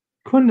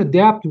couldn't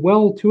adapt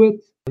well to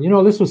it.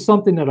 This was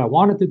something that I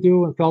wanted to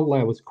do and felt like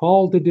I was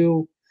called to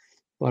do,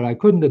 but I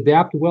couldn't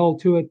adapt well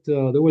to it.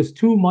 There was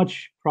too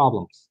much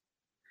problems.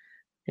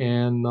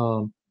 And,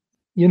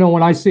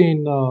 when I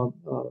seen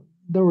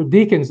there were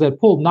deacons that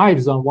pulled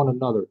knives on one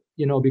another,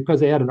 because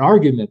they had an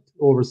argument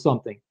over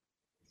something.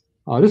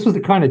 This was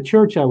the kind of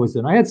church I was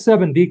in. I had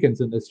 7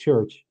 deacons in this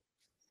church,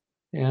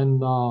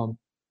 and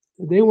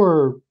they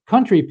were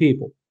country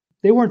people.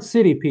 They weren't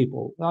city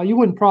people. You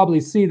wouldn't probably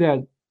see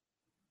that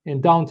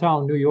in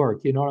downtown New York,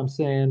 you know what I'm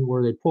saying,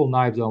 where they pull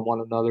knives on one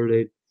another.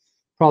 They'd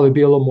probably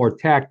be a little more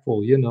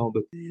tactful,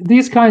 but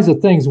these kinds of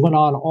things went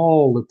on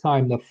all the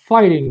time, the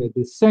fighting, the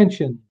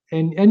dissension.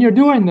 And you're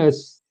doing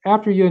this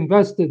after you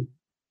invested,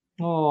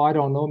 I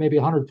don't know, maybe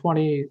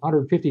 $120,000,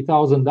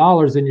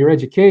 $150,000 in your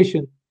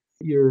education.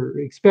 You're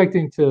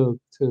expecting to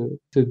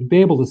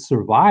be able to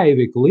survive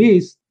at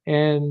least.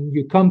 And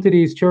you come to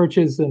these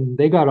churches and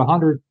they got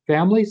 100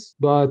 families,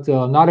 but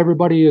not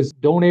everybody is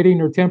donating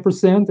their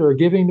 10% or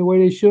giving the way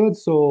they should.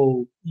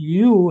 So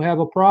you have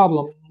a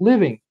problem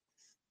living.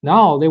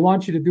 Now they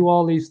want you to do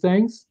all these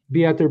things,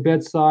 be at their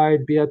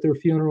bedside, be at their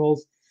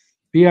funerals,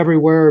 be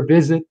everywhere,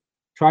 visit,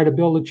 try to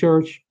build a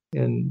church.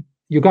 And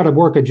you got to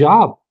work a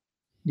job.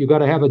 You got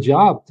to have a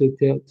job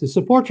to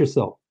support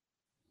yourself.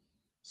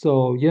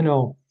 So,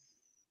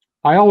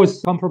 I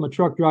always come from a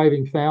truck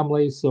driving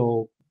family.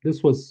 So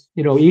this was,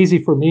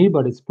 easy for me,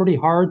 but it's pretty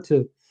hard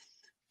to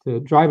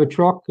drive a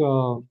truck,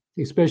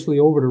 especially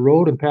over the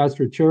road and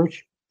pastor a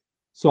church.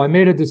 So I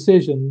made a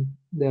decision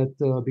that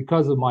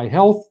because of my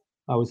health,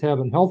 I was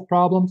having health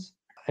problems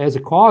as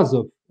a cause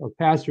of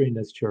pastoring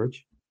this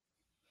church.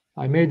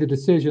 I made the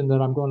decision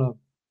that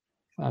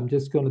I'm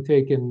just going to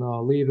take and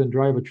leave and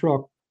drive a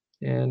truck.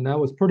 And that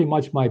was pretty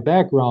much my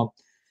background.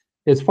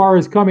 As far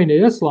as coming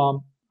to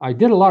Islam, I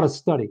did a lot of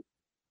study.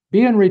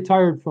 Being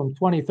retired from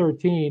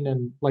 2013,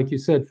 and like you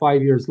said,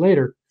 5 years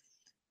later,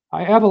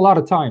 I have a lot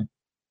of time.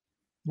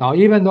 Now,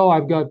 even though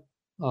I've got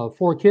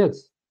 4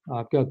 kids,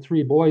 I've got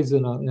 3 boys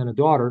and a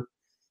daughter,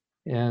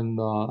 and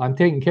I'm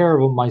taking care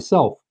of them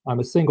myself. I'm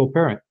a single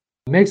parent.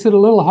 It makes it a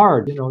little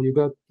hard. You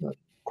got, of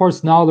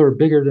course, now they're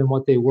bigger than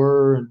what they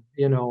were, and,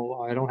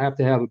 I don't have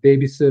to have a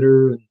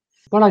babysitter.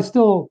 But I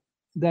still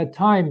that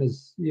time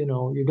is, you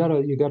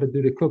gotta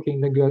do the cooking,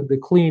 the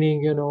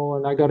cleaning,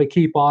 and I gotta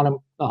keep on them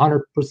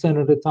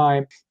 100% of the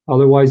time.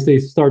 Otherwise, they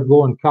start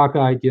going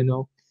cockeyed,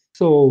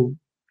 So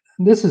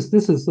this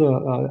is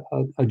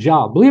a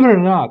job. Believe it or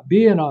not,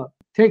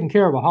 taking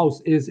care of a house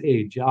is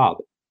a job,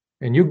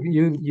 and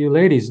you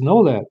ladies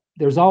know that.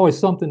 There's always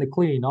something to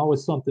clean,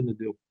 always something to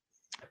do.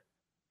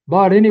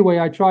 But anyway,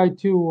 I tried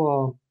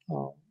to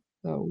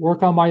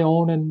work on my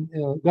own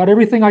and got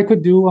everything I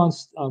could do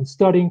on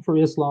studying for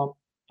Islam.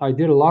 I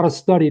did a lot of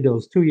study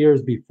those 2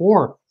 years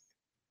before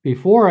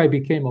I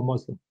became a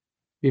Muslim.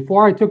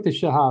 Before I took the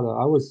Shahada,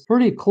 I was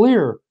pretty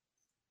clear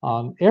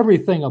on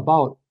everything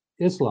about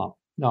Islam.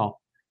 Now,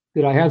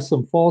 did I have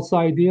some false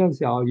ideas?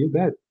 Yeah, you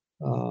bet.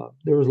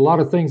 There was a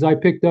lot of things I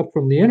picked up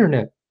from the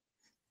internet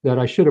that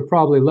I should have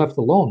probably left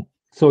alone.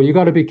 So you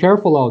got to be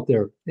careful out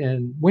there.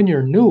 And when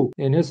you're new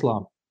in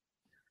Islam,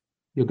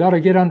 you got to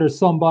get under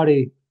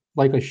somebody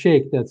like a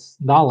sheikh that's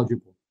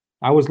knowledgeable.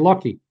 I was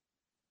lucky.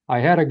 I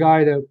had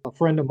a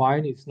friend of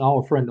mine, he's now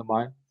a friend of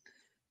mine,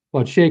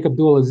 but Sheikh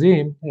Abdul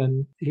Azim,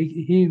 and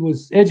he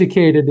was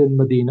educated in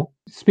Medina,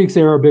 speaks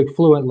Arabic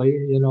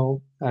fluently,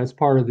 as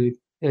part of the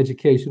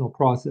educational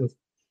process.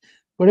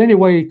 But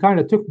anyway, he kind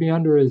of took me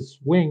under his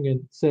wing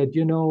and said,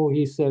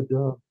 he said,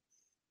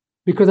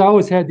 because I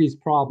always had these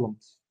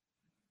problems.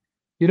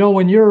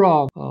 When you're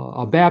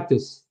a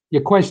Baptist,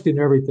 you question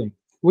everything.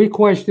 We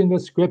question the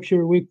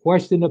scripture, we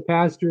question the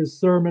pastor's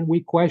sermon,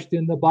 we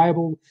question the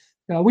Bible,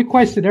 we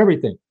question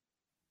everything.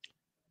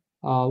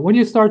 When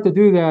you start to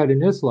do that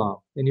in Islam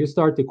and you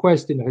start to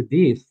question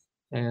hadith,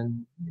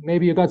 and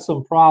maybe you got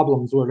some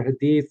problems with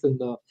hadith and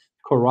the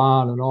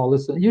Quran and all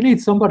this, you need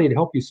somebody to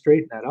help you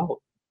straighten that out.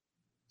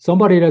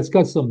 Somebody that's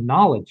got some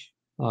knowledge.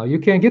 You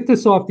can't get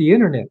this off the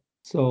internet.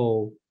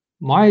 So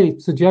my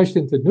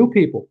suggestion to new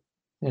people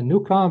and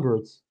new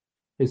converts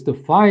is to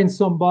find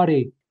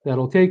somebody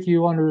that'll take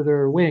you under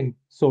their wing,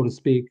 so to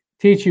speak,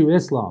 teach you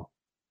Islam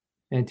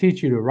and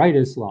teach you the right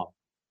Islam.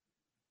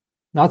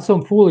 Not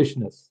some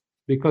foolishness,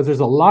 because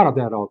there's a lot of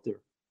that out there.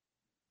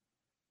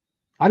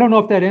 I don't know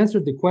if that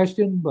answered the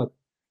question, but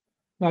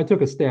I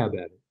took a stab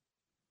at it.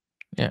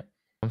 Yeah.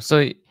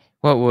 So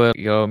what were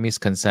your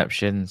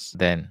misconceptions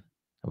then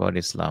about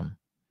Islam?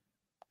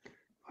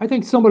 I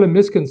think some of the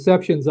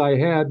misconceptions I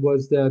had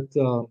was that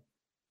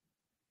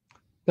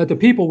the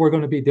people were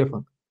going to be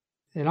different.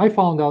 And I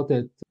found out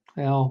that,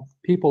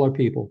 people are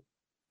people.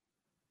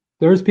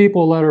 There's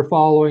people that are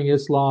following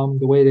Islam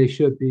the way they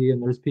should be,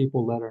 and there's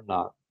people that are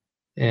not.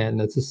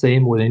 And it's the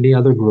same with any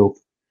other group.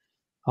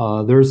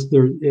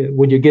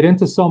 When you get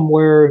into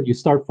somewhere, you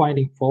start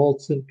finding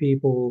faults in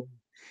people.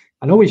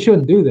 I know we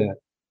shouldn't do that,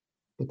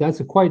 but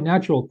that's a quite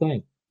natural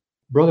thing.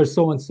 Brother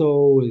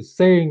so-and-so is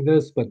saying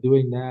this, but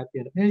doing that.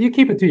 And you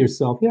keep it to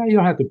yourself. Yeah, you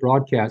don't have to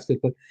broadcast it,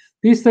 but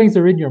these things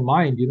are in your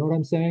mind. You know what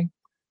I'm saying?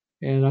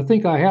 And I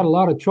think I had a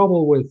lot of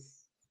trouble with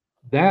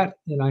that,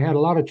 and I had a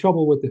lot of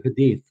trouble with the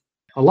hadith.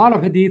 A lot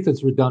of hadith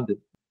is redundant.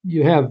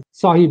 You have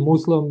Sahih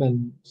Muslim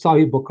and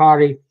Sahih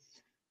Bukhari,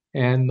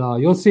 and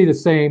you'll see the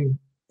same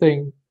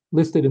thing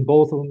listed in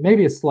both of them,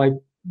 maybe a slight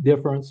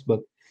difference,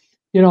 but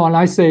and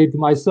I say to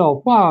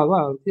myself,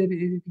 wow,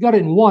 you got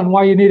it in one,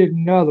 why you need it in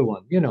another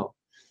one,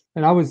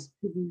 and I was,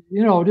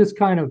 just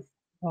kind of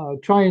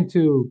trying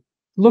to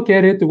look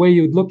at it the way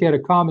you'd look at a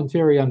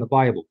commentary on the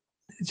Bible.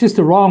 It's just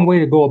the wrong way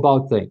to go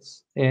about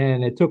things,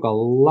 and it took a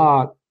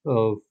lot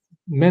of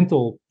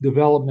mental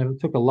development.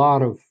 It took a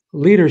lot of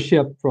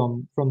leadership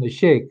from the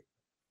sheikh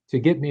to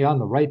get me on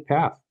the right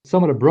path.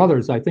 Some of the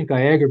brothers, I think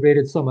I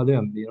aggravated some of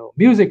them.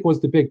 Music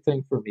was the big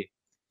thing for me.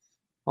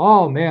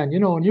 Oh man,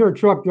 when you're a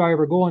truck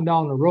driver going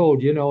down the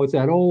road, it's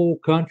that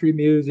old country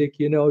music,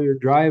 you're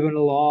driving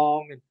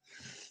along, and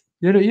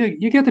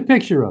you get the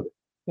picture of it.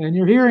 And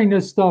you're hearing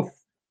this stuff.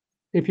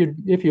 If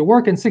you're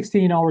working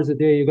 16 hours a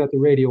day, you got the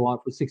radio on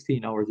for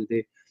 16 hours a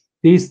day.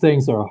 These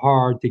things are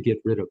hard to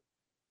get rid of.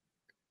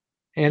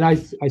 And I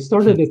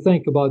started to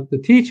think about the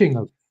teaching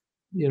of,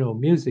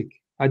 music.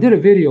 I did a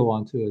video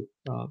onto it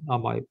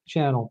on my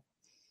channel.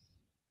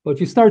 But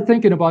you start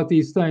thinking about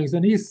these things,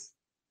 and these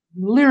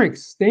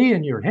lyrics stay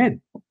in your head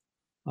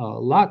a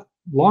lot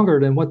longer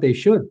than what they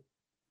should.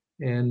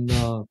 And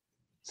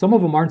some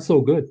of them aren't so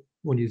good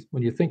when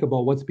you think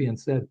about what's being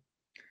said.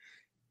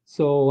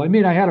 So,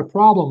 I had a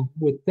problem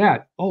with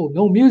that. Oh,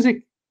 no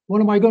music?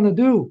 What am I going to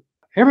do?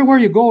 Everywhere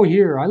you go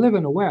here, I live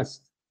in the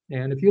West.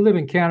 And if you live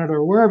in Canada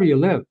or wherever you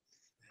live,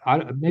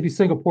 maybe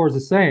Singapore is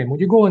the same. When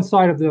you go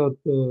inside of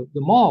the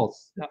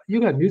malls, you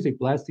got music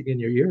blasting in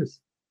your ears.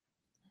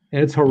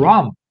 And it's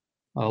haram.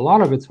 A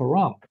lot of it's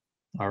haram.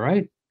 All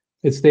right?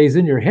 It stays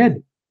in your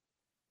head.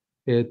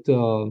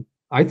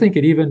 I think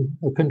it even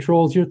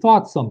controls your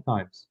thoughts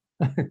sometimes.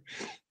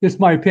 Just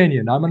my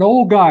opinion. I'm an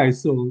old guy,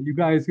 so you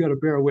guys got to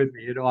bear with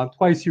me. I'm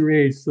twice your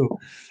age, so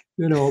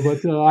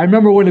But I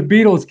remember when the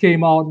Beatles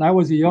came out, and I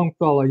was a young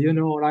fella,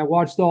 and I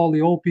watched all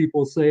the old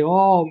people say,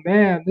 "Oh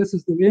man, this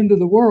is the end of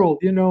the world."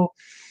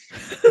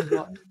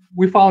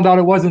 We found out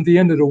it wasn't the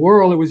end of the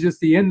world; it was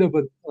just the end of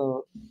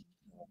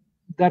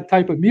that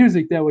type of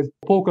music that was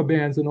polka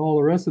bands and all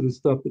the rest of the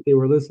stuff that they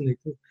were listening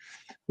to.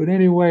 But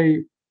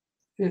anyway,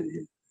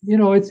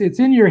 it's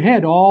in your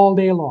head all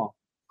day long.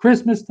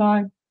 Christmas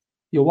time,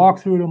 you walk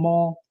through the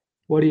mall.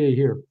 What do you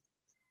hear?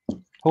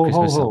 Ho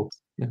Christmas ho ho!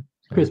 songs. Yeah,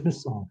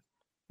 Christmas song.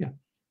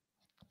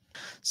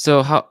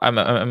 So how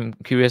I'm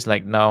curious,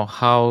 like now,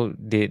 how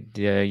did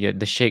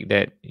the sheikh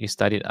that you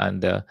studied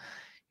under,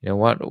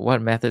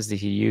 what methods did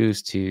he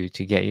use to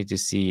get you to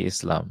see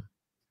Islam?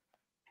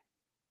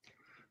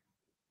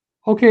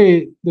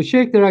 Okay, the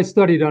sheikh that I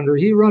studied under,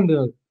 he ran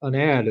an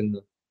ad, and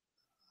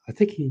I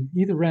think he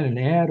either ran an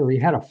ad or he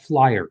had a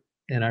flyer,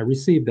 and I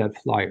received that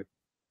flyer.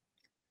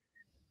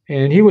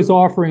 And he was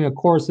offering a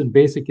course in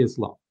basic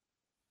Islam.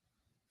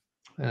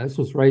 This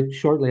was right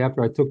shortly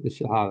after I took the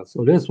Shahada.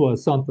 So this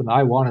was something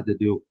I wanted to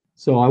do.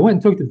 So I went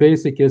and took the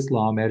basic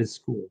Islam at his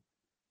school.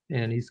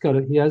 And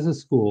he has a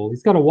school.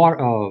 He's got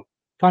a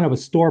kind of a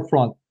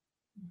storefront,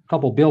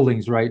 couple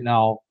buildings right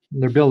now.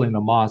 They're building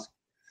a mosque.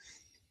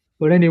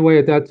 But anyway,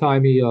 at that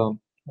time, he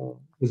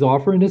was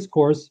offering this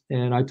course,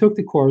 and I took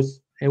the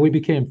course, and we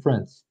became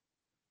friends.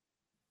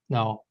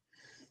 Now,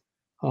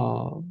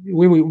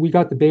 we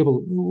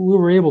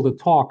were able to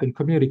talk and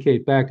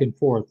communicate back and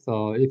forth.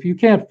 If you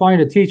can't find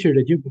a teacher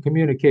that you can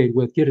communicate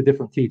with, get a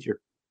different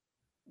teacher,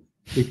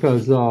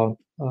 because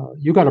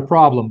you got a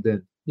problem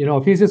then.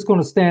 If he's just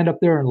going to stand up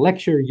there and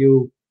lecture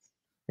you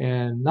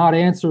and not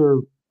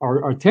answer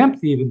or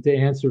attempt even to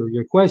answer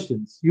your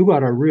questions, you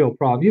got a real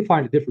problem. You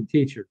find a different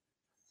teacher.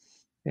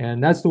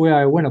 And that's the way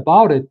I went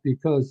about it,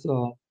 because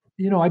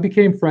I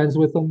became friends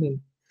with him, and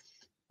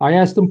I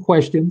asked him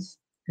questions,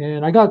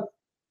 and I got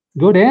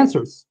good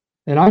answers.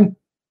 And I'm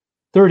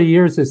 30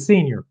 years his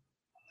senior.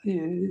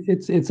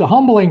 It's a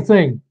humbling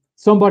thing.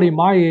 Somebody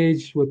my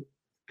age with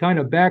kind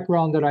of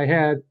background that I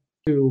had,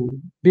 to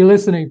be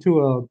listening to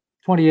a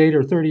 28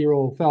 or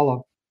 30-year-old fella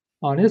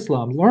on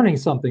Islam, learning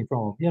something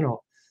from him.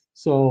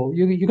 So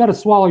you got to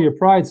swallow your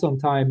pride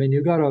sometime, and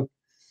you got to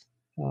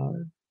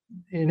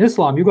in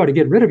Islam, you got to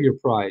get rid of your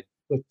pride.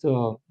 But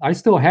I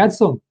still had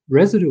some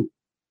residue,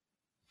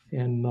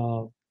 and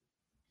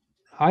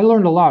I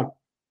learned a lot,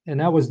 and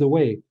that was the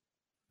way.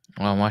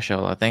 Well,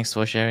 mashallah, thanks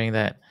for sharing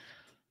that.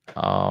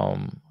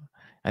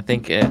 I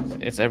think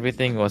it's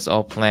everything was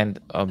all planned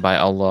by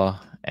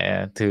Allah,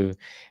 and to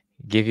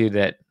give you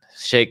that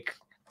sheikh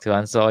to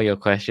answer all your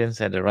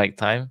questions at the right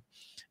time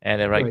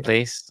and the right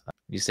place.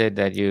 You said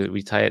that you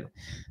retired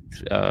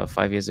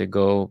 5 years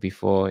ago,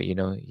 before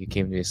you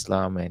came to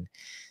Islam,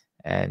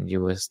 and you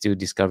were still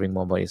discovering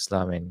more about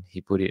Islam, and he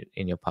put it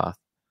in your path.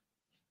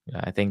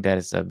 I think that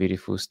is a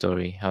beautiful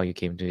story, how you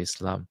came to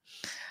Islam.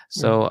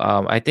 So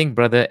I think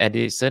Brother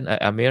Edison,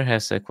 Amir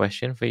has a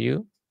question for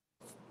you.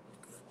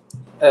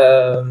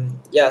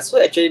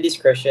 So actually this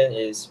question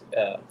is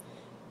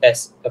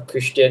as a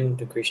Christian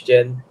to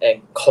Christian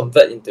and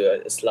convert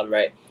into Islam,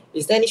 right?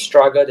 Is there any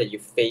struggle that you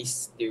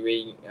face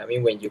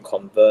when you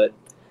convert?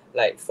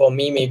 Like for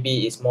me,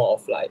 maybe it's more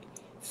of like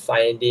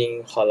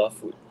finding halal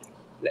food,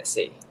 let's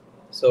say.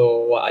 So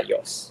what are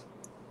yours?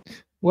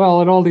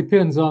 Well, it all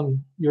depends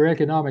on your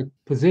economic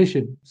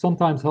position.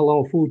 Sometimes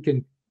halal food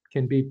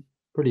can be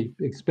pretty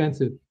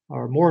expensive,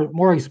 or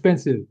more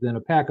expensive than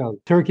a pack of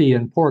turkey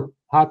and pork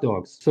hot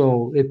dogs.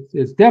 So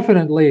it's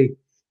definitely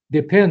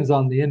depends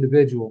on the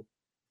individual.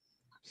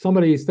 Some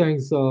of these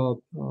things,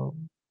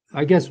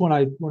 I guess when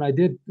I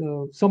did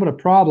some of the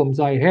problems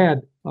I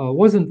had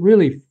wasn't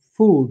really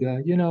food,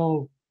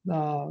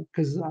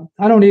 because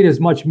I don't eat as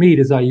much meat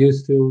as I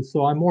used to,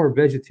 so I'm more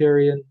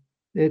vegetarian.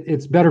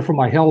 It's better for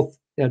my health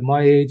at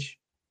my age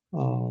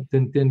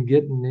than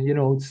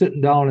getting, sitting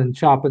down and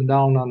chopping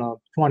down on a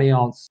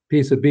 20-ounce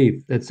piece of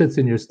beef that sits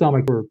in your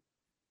stomach for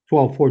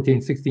 12,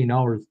 14, 16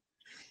 hours.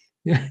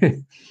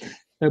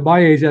 At my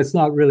age, that's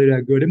not really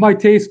that good. It might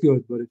taste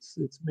good, but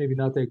it's maybe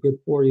not that good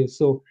for you.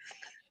 So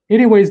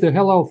anyways, the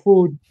halal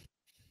food,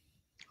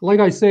 like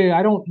I say,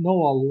 I don't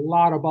know a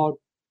lot about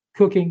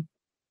cooking.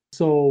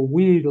 So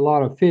we eat a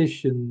lot of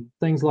fish and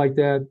things like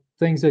that,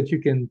 things that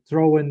you can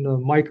throw in the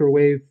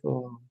microwave.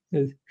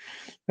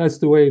 That's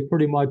the way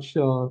pretty much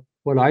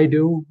what I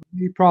do.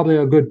 Eat probably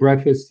a good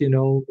breakfast,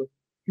 But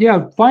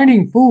yeah,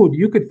 finding food,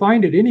 you could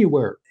find it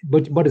anywhere,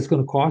 but it's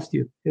going to cost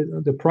you.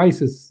 The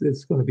price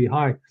is going to be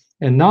high.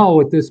 And now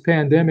with this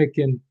pandemic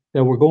and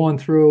that we're going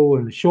through,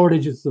 and the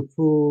shortages of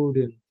food,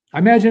 and I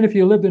imagine if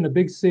you lived in a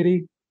big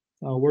city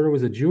where there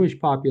was a Jewish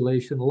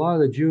population, a lot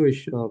of the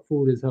Jewish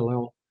food is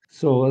halal.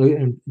 So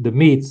and the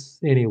meats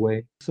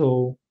anyway.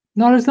 So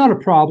no, it's not a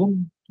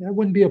problem. That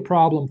wouldn't be a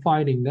problem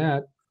finding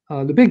that.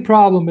 The big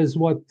problem is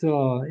what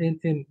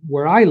in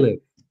where I live,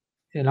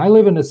 and I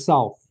live in the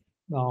South.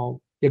 Now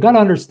you got to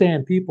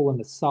understand, people in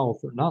the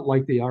South are not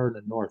like they are in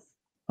the North.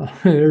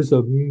 There's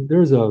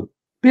a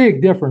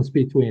big difference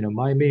between them.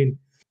 I mean,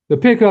 the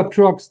pickup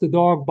trucks, the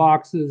dog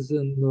boxes,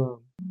 and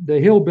the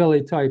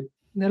hillbilly type.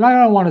 And I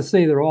don't want to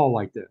say they're all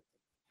like that,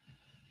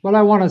 but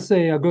I want to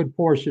say a good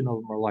portion of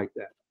them are like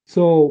that.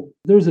 So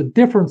there's a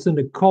difference in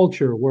the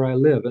culture where I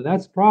live, and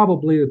that's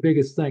probably the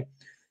biggest thing.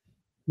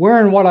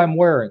 Wearing what I'm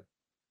wearing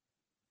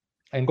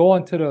and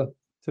going to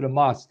the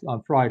mosque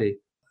on Friday,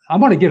 I'm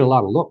going to get a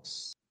lot of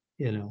looks,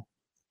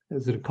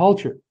 as a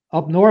culture.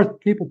 Up north,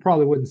 people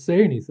probably wouldn't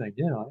say anything.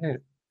 Hey,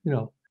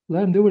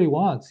 let him do what he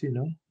wants.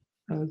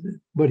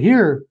 But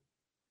here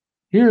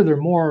they're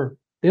more.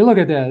 They look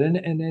at that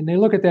and they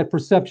look at that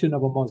perception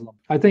of a Muslim.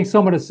 I think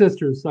some of the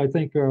sisters,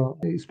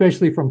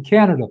 especially from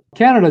Canada,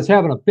 Canada's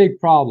having a big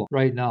problem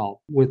right now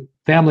with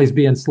families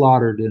being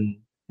slaughtered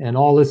and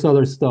all this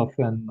other stuff.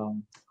 And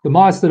the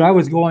mosque that I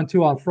was going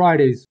to on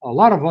Fridays, a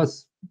lot of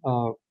us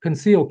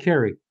conceal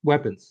carry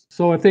weapons.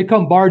 So if they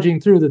come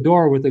barging through the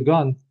door with a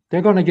gun,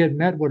 they're going to get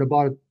met with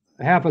about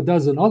half a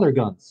dozen other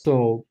guns.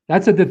 So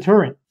that's a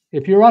deterrent.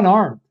 If you're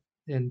unarmed,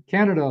 and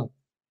Canada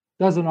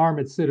doesn't arm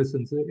its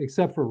citizens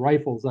except for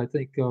rifles, I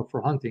think,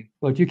 for hunting.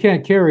 But you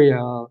can't carry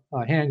a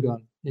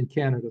handgun in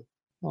Canada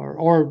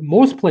or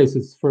most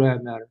places for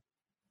that matter.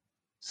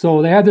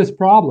 So they have this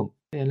problem,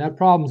 and that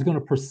problem is going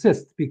to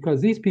persist because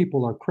these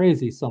people are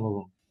crazy, some of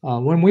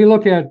them. When we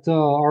look at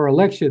our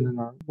election and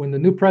when the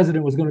new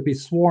president was going to be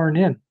sworn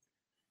in,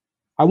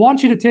 I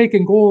want you to take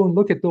and go and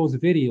look at those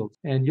videos,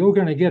 and you're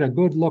going to get a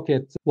good look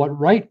at what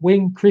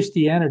right-wing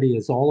Christianity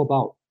is all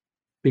about,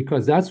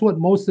 because that's what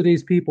most of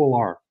these people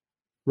are.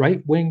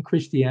 Right-wing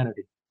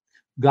Christianity,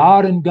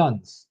 God and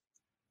guns.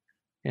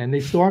 And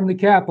they stormed the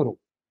Capitol.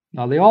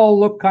 Now, they all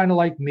look kind of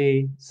like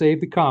me,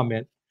 save the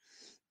comment.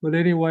 But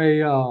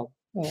anyway,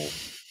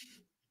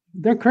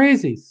 they're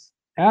crazies,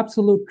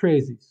 absolute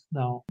crazies.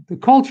 Now, the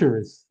culture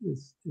is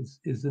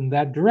in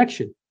that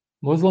direction.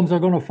 Muslims are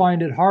going to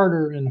find it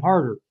harder and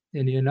harder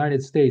in the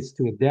United States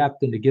to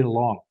adapt and to get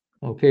along.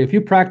 Okay, if you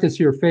practice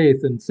your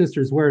faith and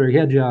sisters wear their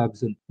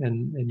hijabs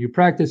and you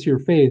practice your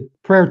faith,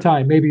 prayer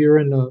time, maybe you're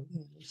in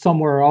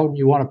somewhere out and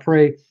you want to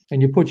pray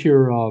and you put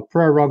your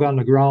prayer rug on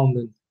the ground,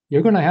 and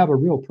you're going to have a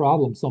real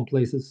problem some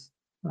places.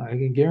 I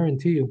can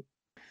guarantee you.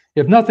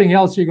 If nothing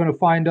else, you're going to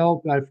find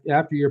out that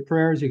after your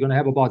prayers, you're going to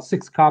have about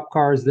 6 cop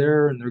cars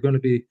there, and they're going to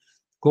be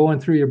going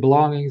through your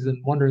belongings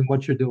and wondering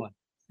what you're doing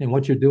and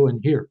what you're doing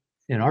here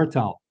in our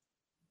town.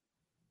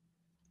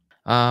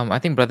 I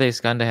think Brother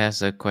Iskander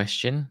has a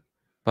question,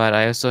 but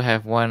I also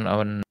have one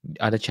on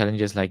other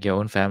challenges like your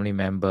own family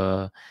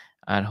member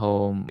at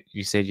home.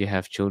 You said you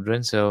have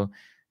children, so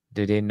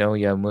do they know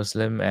you're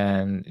Muslim?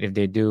 And if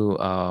they do,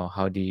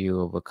 how do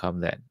you overcome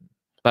that?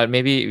 But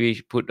maybe we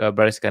should put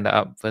Brother Iskander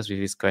up first with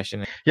his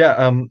question.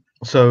 Yeah,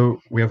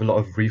 so we have a lot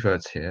of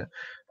reverts here,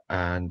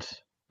 and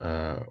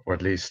or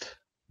at least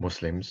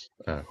Muslims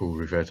who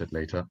reverted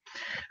later.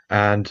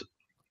 And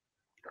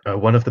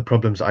one of the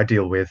problems I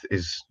deal with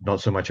is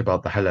not so much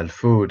about the halal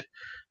food,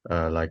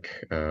 like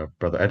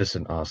Brother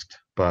Edison asked,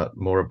 but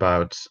more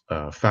about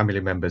family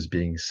members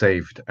being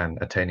saved and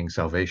attaining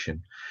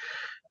salvation.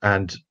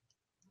 And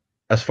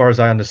as far as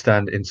I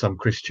understand, in some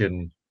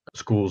Christian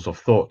schools of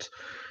thought,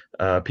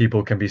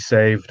 people can be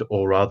saved,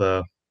 or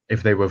rather,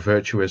 if they were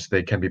virtuous,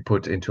 they can be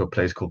put into a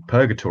place called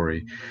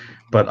purgatory.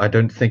 But I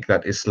don't think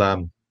that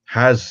Islam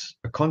has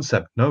a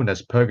concept known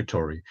as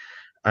purgatory.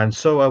 And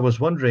so I was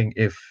wondering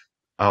if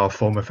our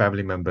former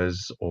family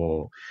members,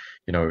 or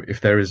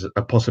if there is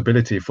a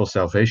possibility for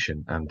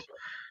salvation. And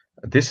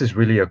this is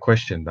really a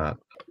question that,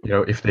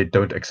 if they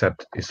don't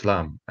accept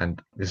Islam,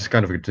 and this is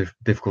kind of a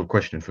difficult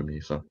question for me,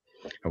 so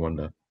I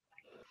wonder.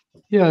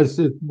 Yes,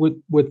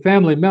 with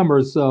family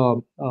members,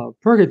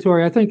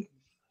 purgatory, I think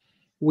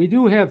we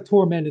do have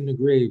torment in the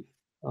grave.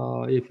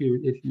 If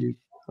you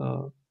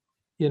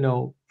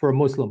for a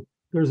Muslim,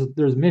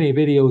 there's many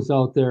videos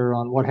out there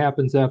on what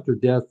happens after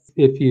death.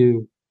 If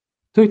you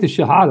took the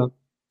Shahada,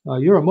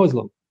 you're a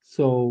Muslim.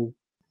 So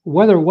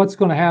what's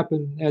going to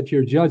happen at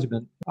your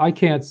judgment, I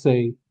can't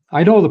say.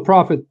 I know the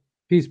Prophet,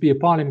 peace be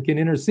upon him, can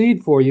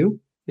intercede for you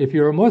if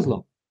you're a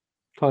Muslim,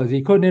 because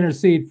he couldn't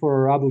intercede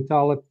for Abu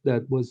Talib,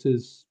 that was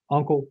his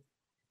uncle,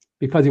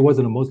 because he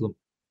wasn't a Muslim.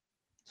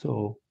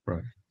 So,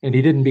 right. And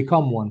he didn't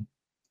become one.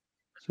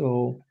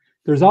 So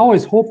there's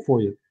always hope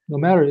for you. No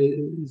matter,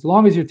 as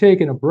long as you're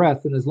taking a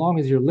breath and as long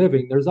as you're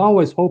living, there's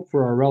always hope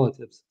for our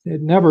relatives.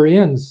 It never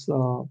ends.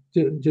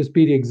 Just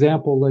be the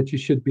example that you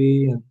should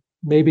be, and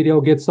maybe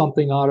they'll get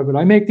something out of it.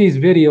 I make these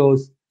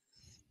videos,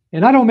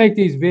 and I don't make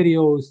these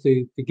videos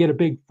to get a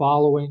big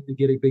following, to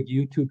get a big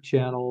YouTube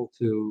channel,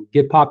 to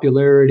get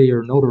popularity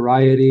or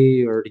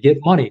notoriety, or to get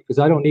money, because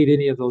I don't need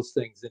any of those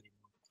things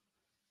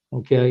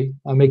anymore. Okay,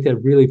 I make that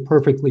really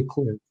perfectly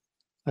clear.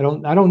 I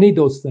don't need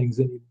those things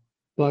anymore.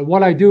 But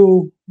what I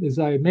do is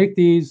I make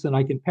these and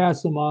I can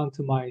pass them on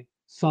to my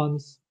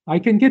sons. I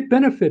can get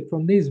benefit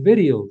from these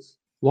videos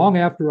long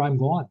after I'm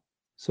gone.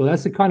 So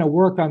that's the kind of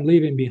work I'm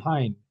leaving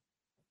behind.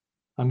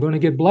 I'm going to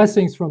get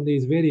blessings from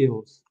these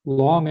videos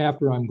long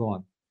after I'm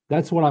gone.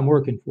 That's what I'm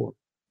working for.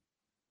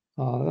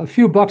 A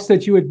few bucks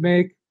that you would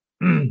make,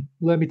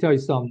 let me tell you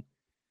something.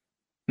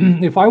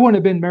 If I wouldn't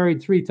have been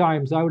married 3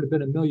 times, I would have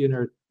been a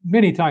millionaire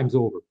many times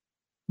over.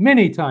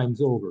 Many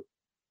times over,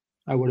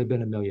 I would have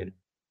been a millionaire.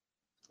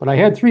 But I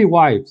had 3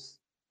 wives.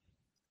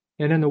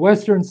 And in the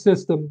Western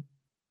system,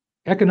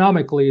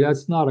 economically,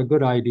 that's not a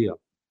good idea.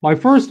 My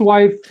first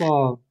wife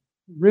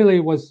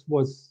really was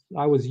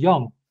I was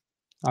young.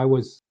 I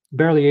was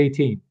barely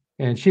 18,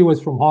 and she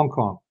was from Hong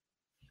Kong.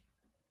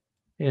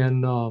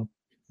 And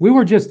we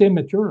were just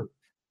immature.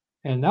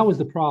 And that was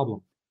the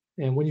problem.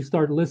 And when you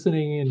start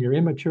listening and you're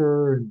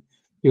immature and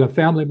you have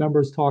family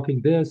members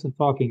talking this and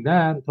talking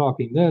that and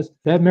talking this,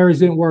 that marriage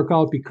didn't work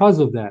out because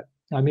of that.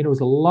 I mean, it was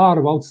a lot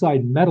of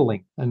outside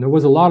meddling, and there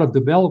was a lot of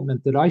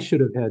development that I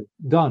should have had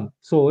done.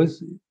 So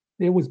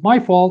it was my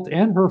fault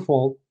and her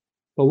fault,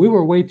 but we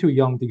were way too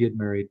young to get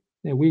married,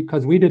 and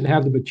because we didn't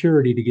have the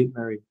maturity to get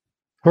married.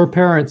 Her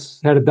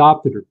parents had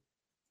adopted her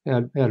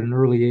at an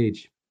early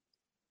age.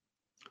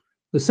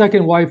 The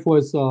second wife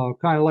was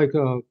kind of like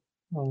a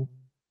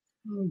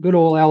good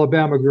old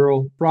Alabama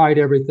girl, fried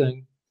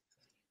everything.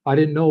 I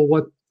didn't know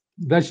what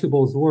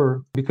vegetables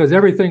were because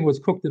everything was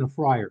cooked in a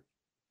fryer.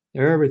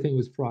 Everything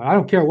was fried. I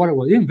don't care what it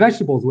was. Even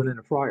vegetables went in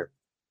a fryer.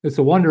 It's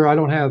a wonder I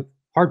don't have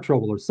heart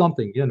trouble or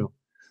something, you know.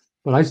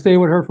 But I stayed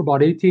with her for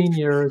about 18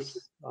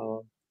 years.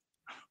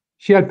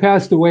 She had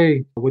passed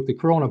away with the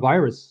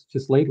coronavirus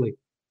just lately.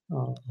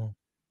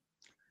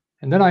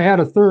 And then I had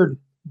a third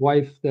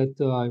wife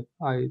that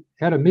I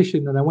had a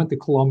mission, and I went to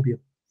Colombia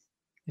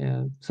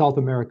and South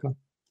America.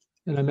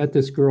 And I met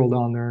this girl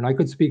down there, and I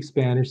could speak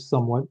Spanish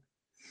somewhat.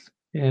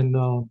 And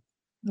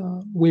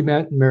we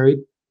met and married.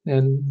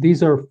 And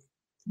these are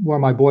where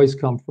my boys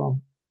come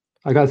from.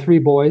 I got 3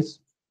 boys.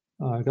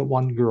 I got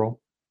 1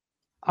 girl.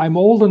 I'm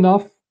old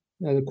enough.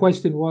 The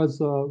question was,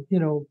 you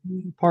know,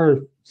 part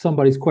of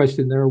somebody's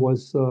question there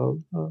was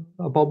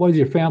about what does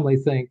your family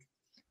think?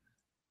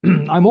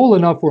 I'm old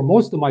enough where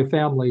most of my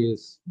family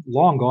is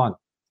long gone.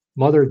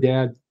 Mother,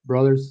 dad,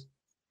 brothers.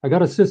 I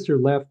got a sister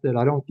left that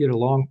I don't get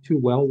along too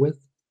well with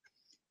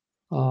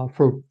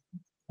for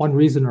one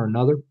reason or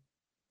another.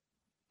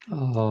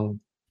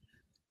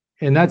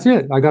 And that's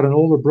it. I got an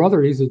older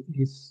brother. He's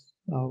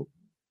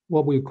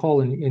what we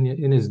call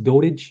in his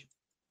dotage.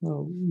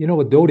 You know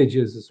what dotage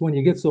is? It's when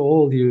you get so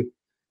old you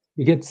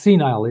get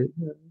senile.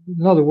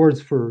 In other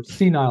words, for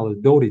senile is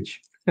dotage.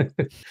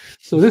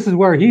 So this is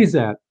where he's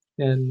at,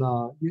 and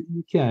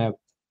you can't have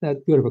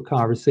that good of a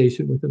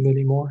conversation with him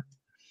anymore.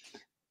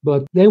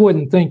 But they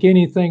wouldn't think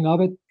anything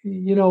of it.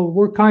 You know,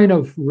 we're kind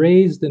of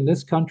raised in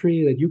this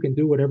country that you can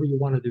do whatever you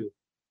want to do,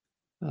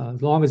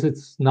 as long as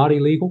it's not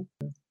illegal.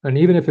 And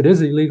even if it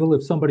is illegal,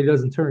 if somebody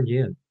doesn't turn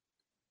you in,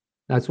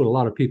 that's what a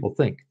lot of people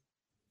think.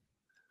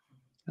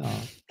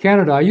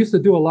 Canada, I used to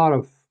do a lot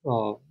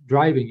of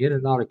driving in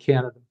and out of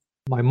Canada.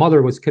 My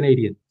mother was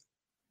Canadian.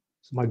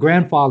 So my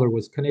grandfather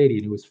was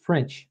Canadian. He was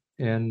French.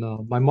 And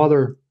my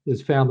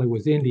mother's family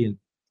was Indian.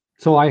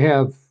 So I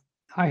have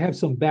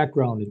some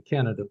background in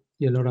Canada.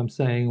 You know what I'm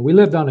saying? We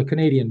lived on the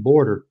Canadian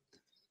border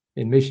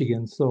in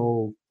Michigan.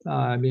 So,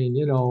 I mean,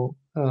 you know,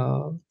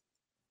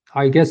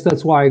 I guess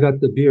that's why I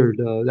got the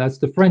beard. That's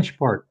the French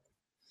part.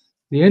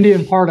 The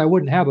Indian part, I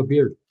wouldn't have a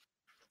beard.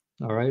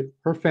 All right.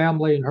 Her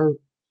family and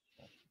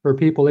her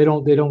people, they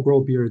don't grow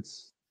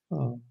beards.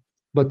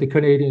 But the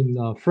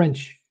Canadian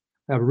French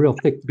have real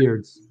thick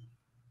beards.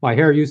 My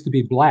hair used to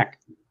be black.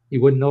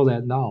 You wouldn't know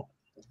that now.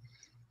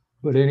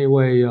 But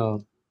anyway,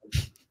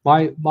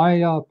 my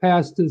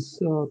past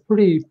is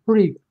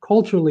pretty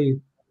culturally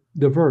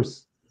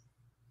diverse.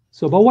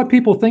 So, but what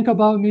people think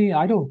about me,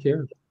 I don't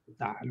care.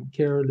 I don't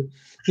care.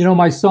 You know,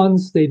 my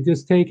sons, they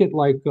just take it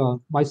like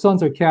my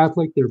sons are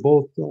Catholic. They're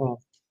both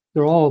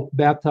they're all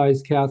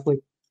baptized Catholic.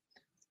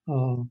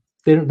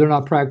 They're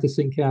not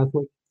practicing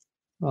Catholic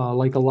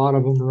like a lot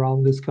of them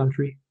around this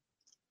country.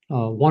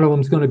 One of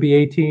them's going to be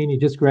 18. He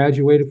just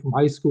graduated from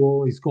high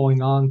school. He's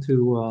going on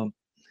to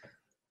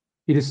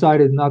he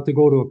decided not to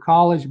go to a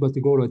college, but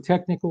to go to a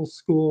technical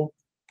school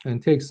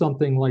and take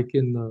something like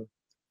in the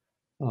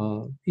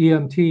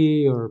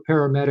EMT or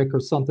paramedic or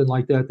something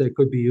like that that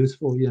could be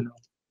useful, you know,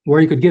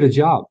 where he could get a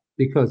job,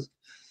 because,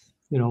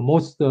 you know,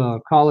 most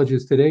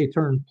colleges today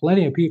turn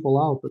plenty of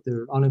people out, but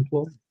they're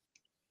unemployed.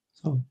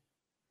 So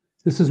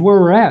this is where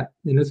we're at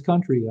in this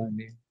country, I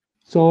mean.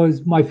 So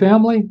is my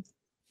family,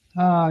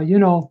 you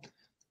know,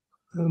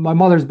 my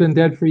mother's been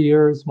dead for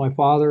years, my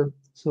father.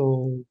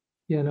 So,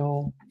 you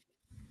know,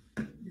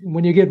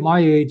 when you get my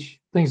age,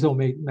 things don't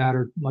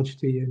matter much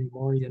to you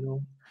anymore, you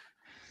know.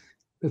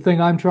 The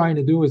thing I'm trying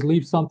to do is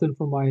leave something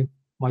for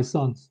my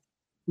sons,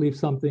 leave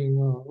something,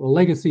 a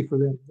legacy for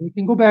them. They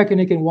can go back and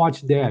they can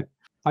watch Dad.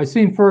 I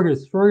seen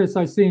Fergus. Fergus,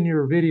 I seen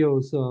your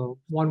videos,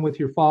 one with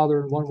your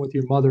father and one with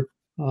your mother.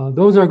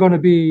 Those are going to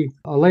be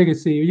a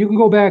legacy. You can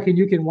go back and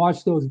you can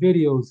watch those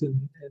videos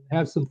and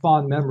have some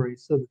fond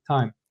memories of the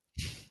time.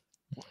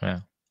 Yeah,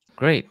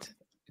 great.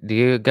 Do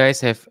you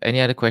guys have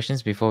any other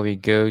questions before we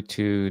go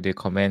to the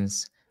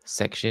comments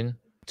section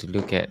to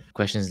look at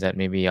questions that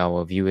maybe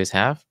our viewers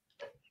have?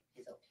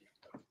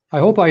 I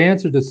hope I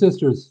answered the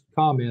sister's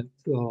comment,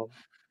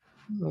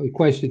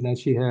 question that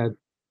she had.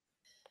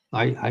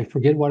 I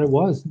forget what it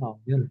was now.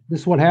 You know,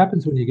 this is what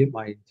happens when you get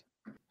my age.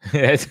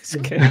 Yes,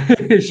 okay.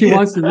 If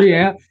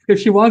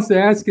she wants to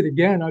ask it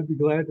again, I'd be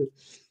glad to.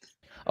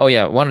 Oh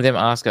yeah, one of them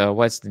asked,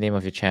 "What's the name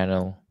of your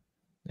channel?"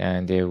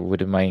 And they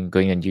wouldn't mind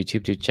going on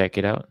YouTube to check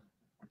it out.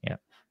 Yeah.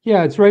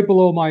 Yeah, it's right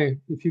below my.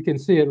 If you can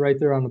see it right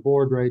there on the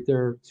board, right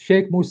there,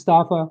 Sheikh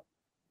Mustafa.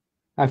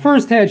 I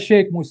first had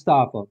Sheikh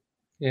Mustafa,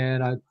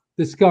 and I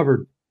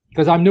discovered,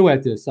 because I'm new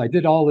at this, I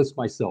did all this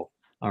myself.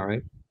 All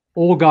right.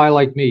 old guy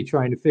like me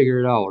trying to figure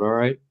it out, all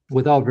right,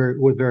 with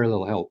very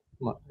little help.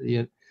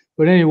 Yeah.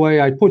 But anyway,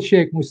 I put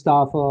Sheikh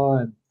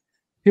Mustafa, and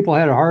people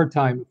had a hard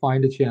time to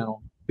find the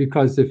channel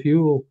because if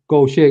you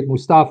go Sheikh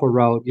Mustafa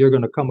route, you're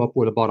going to come up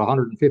with about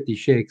 150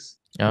 sheikhs.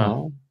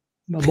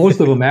 Most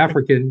of them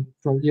African,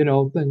 then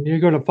you're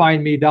going to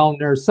find me down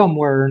there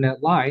somewhere in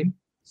that line.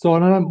 So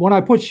when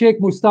I put Sheikh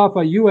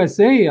Mustafa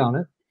USA on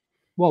it,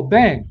 well,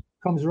 bang,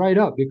 comes right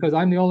up because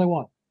I'm the only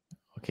one.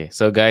 Okay,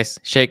 so guys,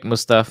 Sheikh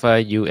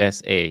Mustafa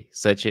USA.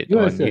 Search it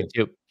on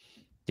YouTube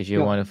if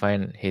you want to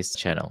find his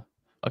channel.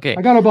 Okay.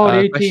 I got about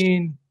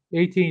 18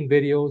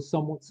 videos,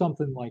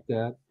 something like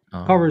that.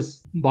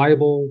 Covers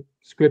Bible,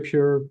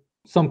 scripture,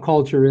 some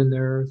culture in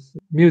there.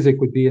 Music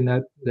would be in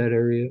that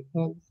area.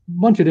 A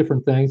bunch of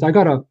different things. I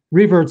got a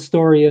revert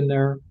story in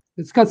there.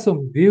 It's got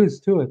some views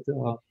to it,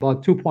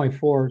 about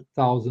 2.4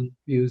 thousand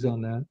views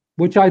on that,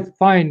 which I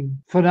find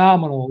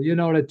phenomenal.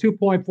 That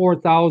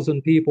 2.4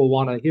 thousand people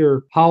want to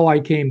hear how I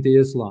came to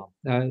Islam.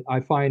 I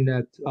find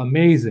that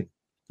amazing.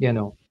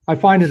 I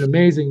find it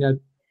amazing that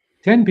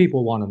 10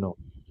 people want to know,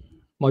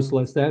 much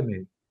less that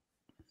many.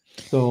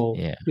 So,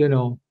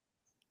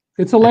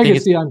 it's a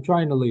legacy I'm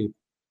trying to leave.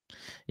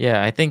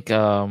 Yeah, I think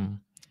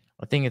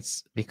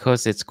it's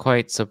because it's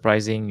quite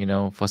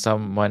surprising, for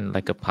someone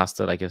like a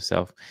pastor like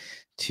yourself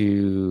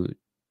to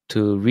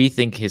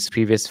rethink his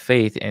previous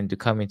faith and to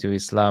come into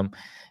Islam.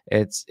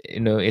 It's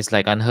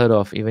like unheard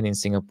of even in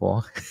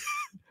Singapore.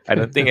 I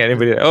don't think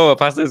anybody. A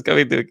pastor is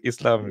coming to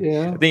Islam.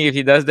 Yeah. I think if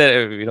he does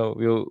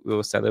that,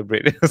 we'll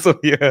celebrate. So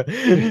yeah.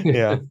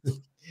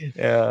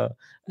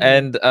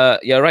 And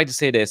you're right to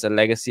say there's a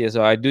legacy as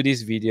well. I do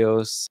these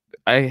videos.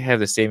 I have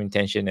the same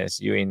intention as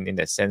you in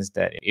that sense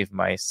that if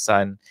my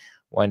son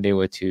one day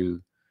were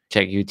to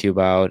check YouTube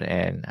out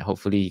and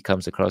hopefully he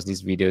comes across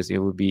these videos, it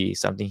will be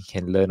something he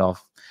can learn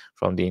off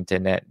from the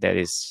internet that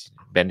is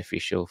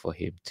beneficial for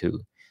him too.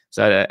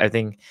 So I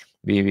think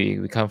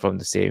we come from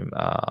the same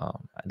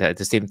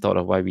the same thought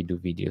of why we do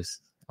videos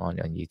on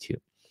YouTube.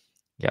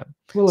 Yeah.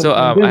 Well,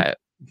 so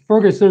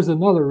Fergus, there's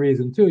another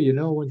reason too.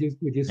 When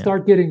you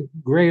start getting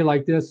gray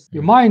like this,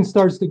 your mind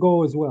starts to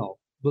go as well.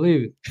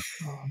 Believe it.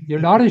 You're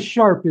not as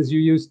sharp as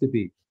you used to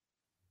be,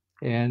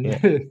 and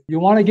you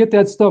want to get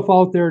that stuff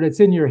out there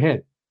that's in your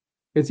head.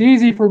 It's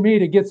easy for me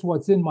to get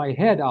what's in my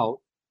head out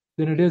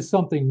than it is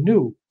something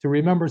new to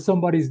remember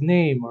somebody's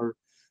name or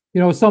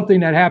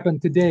something that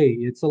happened today.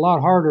 It's a lot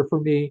harder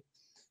for me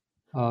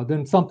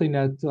than something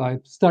that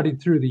I've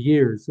studied through the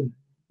years, and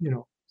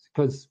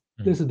because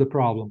this is the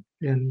problem,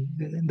 and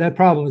that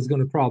problem is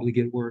going to probably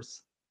get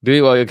worse. Do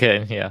it while you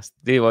can. Yes,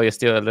 do it while you're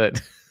still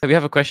alert. We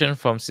have a question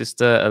from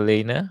Sister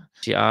Elena.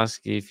 She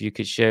asked if you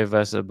could share with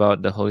us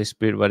about the Holy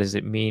Spirit. What does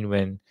it mean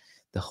when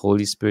the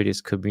Holy Spirit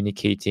is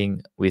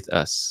communicating with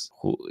us?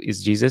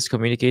 Is Jesus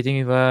communicating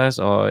with us,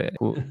 or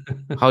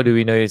how do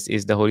we know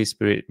is the Holy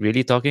Spirit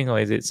really talking, or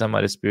is it some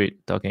other spirit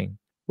talking?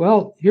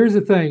 Well, here's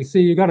the thing.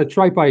 See, you got a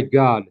tripartite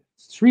God.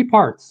 It's 3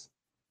 parts.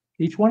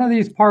 Each one of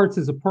these parts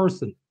is a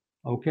person.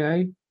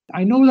 Okay.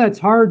 I know that's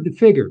hard to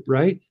figure,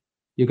 right?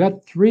 You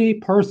got 3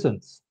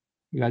 persons.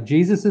 You got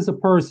Jesus as a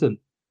person.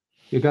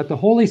 You got the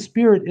Holy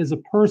Spirit as a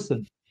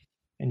person.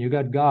 And you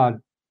got God,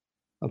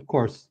 of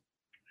course.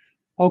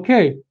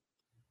 Okay.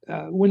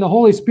 When the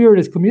Holy Spirit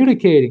is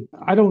communicating,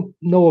 I don't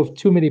know of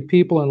too many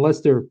people, unless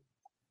they're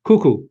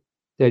cuckoo,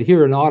 that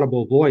hear an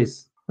audible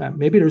voice.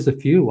 Maybe there's a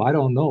few. I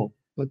don't know.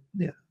 But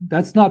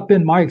that's not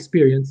been my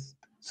experience.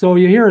 So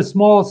you hear a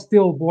small,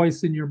 still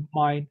voice in your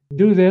mind.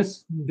 Do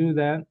this, do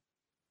that.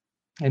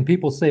 And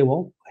people say,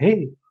 well,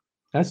 hey,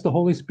 that's the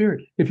Holy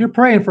Spirit. If you're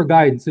praying for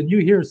guidance and you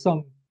hear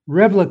some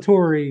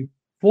revelatory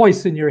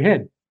voice in your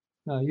head,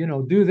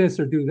 do this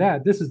or do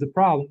that, this is the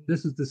problem,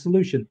 this is the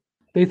solution.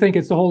 They think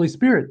it's the Holy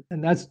Spirit,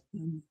 and that's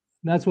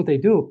what they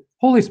do.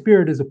 Holy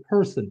Spirit is a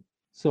person.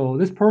 So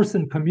this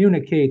person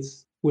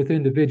communicates with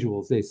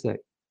individuals, they say.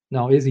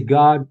 Now, is he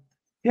God?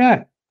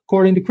 Yeah,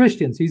 according to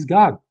Christians, he's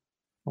God.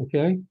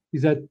 Okay?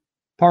 He's that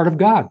part of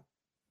God,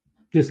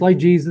 just like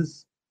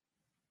Jesus.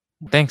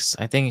 Thanks.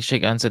 I think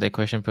Sheikh answered that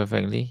question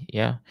perfectly.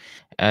 Yeah.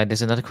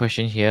 There's another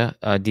question here.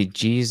 Did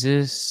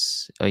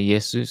Jesus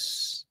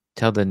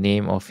tell the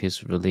name of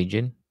his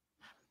religion?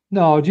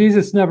 No,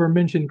 Jesus never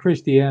mentioned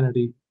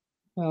Christianity.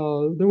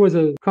 There was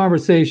a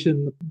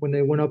conversation when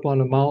they went up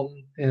on a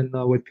mountain and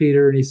with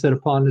Peter, and he said,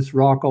 upon this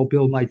rock I'll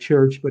build my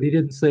church, but he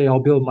didn't say I'll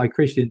build my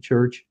Christian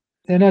church.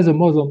 And as a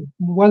Muslim,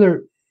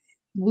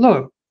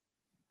 look,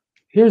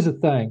 here's the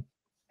thing.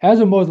 As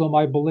a Muslim,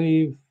 I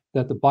believe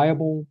that the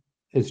Bible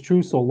is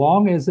true so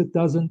long as it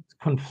doesn't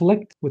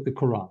conflict with the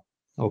Quran.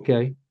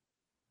 Okay?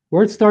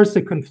 Where it starts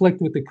to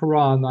conflict with the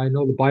Quran, I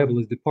know the Bible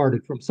has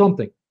departed from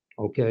something.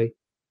 Okay?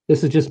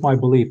 This is just my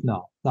belief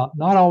now.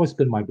 Not always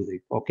been my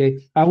belief. Okay?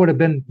 I would have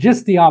been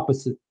just the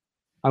opposite.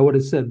 I would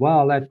have said,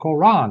 well, that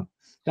Quran,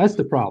 that's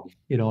the problem,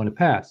 in the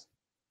past.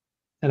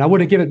 And I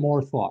would have given it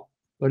more thought.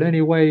 But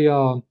anyway,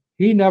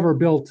 he never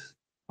built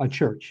a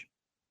church.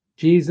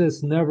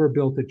 Jesus never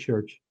built a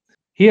church.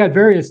 He at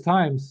various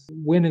times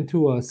went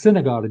into a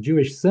synagogue, a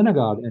Jewish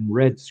synagogue, and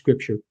read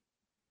scripture.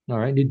 All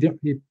right.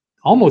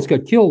 almost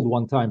got killed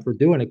one time for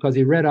doing it because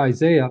he read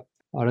Isaiah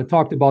that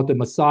talked about the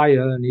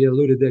Messiah, and he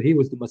alluded that he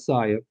was the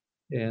Messiah.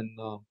 And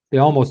they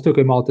almost took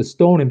him out to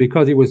stone him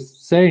because he was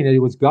saying that he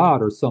was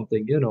God or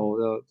something,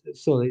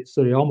 so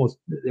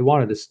they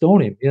wanted to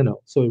stone him,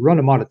 so he run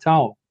him out of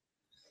town,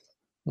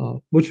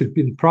 which would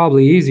be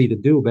probably easy to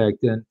do back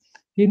then.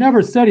 He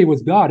never said he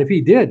was God. If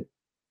he did,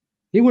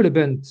 he would have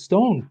been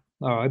stoned.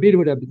 I mean, it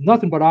would have been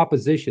nothing but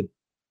opposition.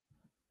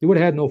 He would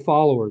have had no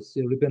followers.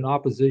 It would have been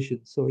opposition.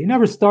 So he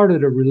never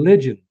started a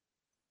religion.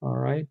 All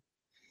right.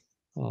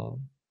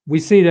 We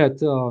see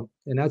that,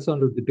 and that's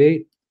under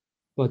debate,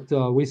 but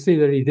we see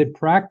that he did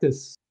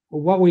practice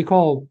what we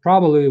call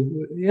probably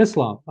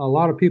Islam. A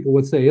lot of people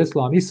would say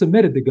Islam. He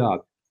submitted to God,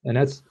 and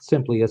that's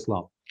simply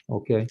Islam.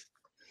 Okay.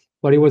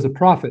 But he was a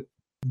prophet.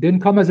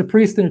 Didn't come as a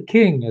priest and a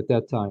king at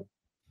that time.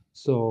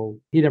 So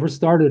he never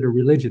started a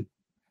religion.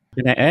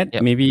 Can I add?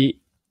 Yep. Maybe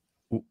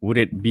would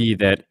it be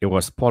that it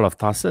was Paul of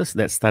Tarsus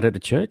that started the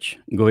church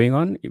going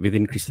on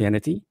within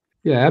Christianity?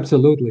 Yeah,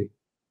 absolutely.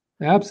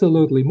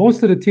 Absolutely.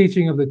 Most of the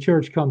teaching of the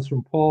church comes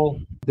from Paul.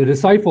 The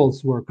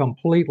disciples were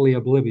completely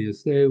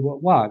oblivious. They,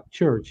 what?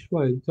 Church?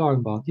 What are you talking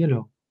about?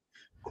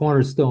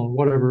 Cornerstone,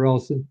 whatever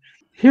else. And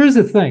here's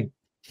the thing.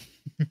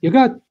 You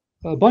got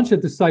a bunch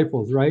of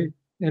disciples, right?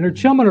 And they're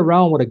chumming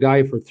around with a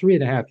guy for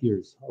 3.5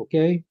 years,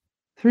 okay?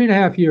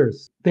 3.5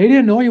 years. They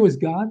didn't know he was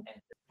God.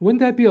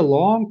 Wouldn't that be a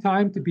long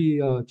time to be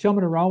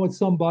chumming around with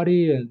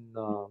somebody and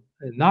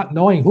not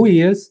knowing who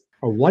he is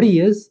or what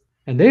he is?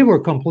 And they were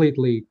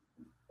completely,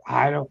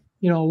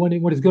 when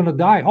he's going to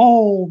die.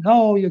 Oh,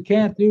 no, you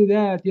can't do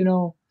that.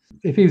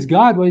 If he's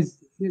God,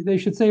 they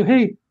should say,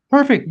 hey,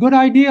 perfect, good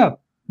idea.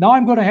 Now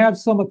I'm going to have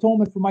some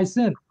atonement for my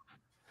sin.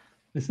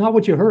 It's not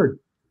what you heard.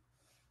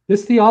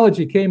 This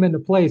theology came into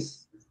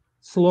place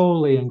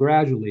slowly and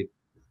gradually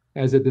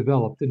as it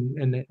developed.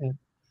 And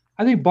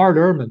I think Bart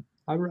Ehrman,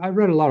 I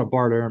read a lot of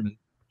Bart Ehrman.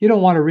 You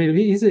don't want to read him.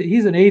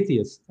 He's an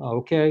atheist,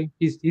 okay?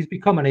 He's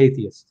become an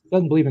atheist.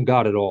 Doesn't believe in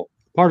God at all.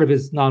 Part of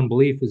his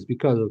non-belief is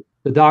because of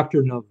the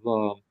doctrine of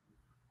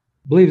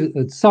believe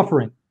that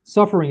suffering.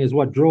 Suffering is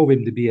what drove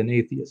him to be an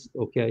atheist,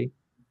 okay?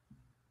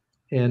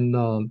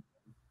 And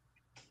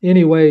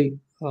anyway,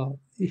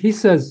 he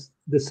says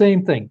the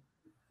same thing,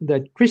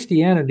 that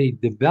Christianity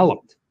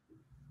developed.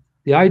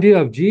 The idea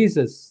of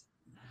Jesus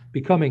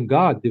becoming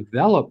God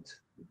developed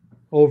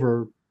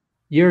over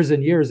years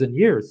and years and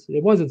years.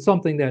 It wasn't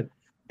something that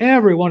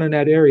everyone in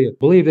that area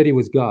believed that he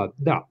was God.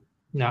 No.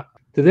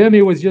 To them,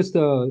 he was just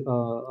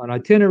an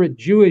itinerant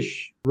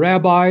Jewish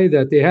rabbi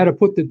that they had to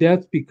put to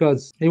death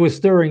because he was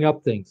stirring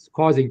up things,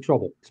 causing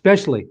trouble.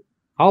 Especially,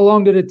 how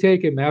long did it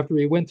take him after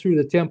he went through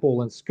the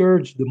temple and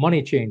scourged the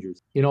money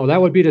changers?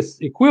 That would be the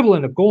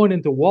equivalent of going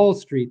into Wall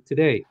Street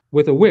today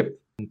with a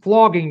whip and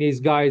flogging these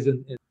guys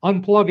and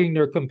unplugging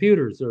their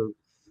computers or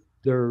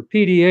their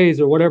PDAs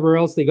or whatever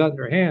else they got in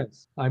their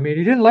hands. I mean,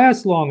 he didn't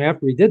last long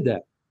after he did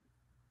that.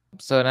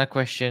 So another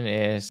question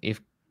is, if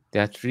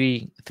there are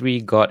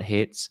three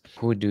Godheads,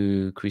 who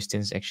do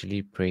Christians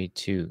actually pray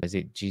to? Is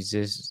it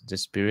Jesus, the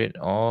Spirit,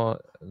 or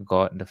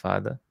God the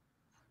Father?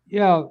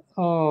 Yeah,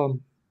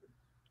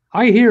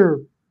 I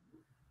hear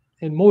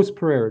in most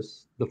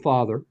prayers the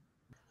Father,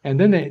 and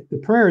then the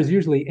prayer is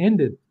usually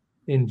ended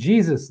in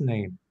Jesus'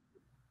 name.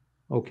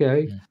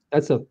 Okay,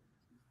 that's the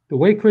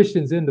way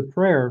Christians end the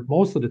prayer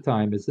most of the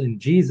time is in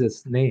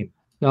Jesus' name.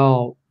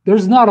 Now,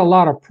 there's not a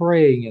lot of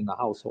praying in the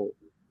household.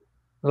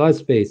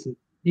 Let's face it.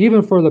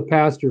 Even for the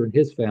pastor and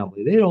his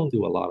family, they don't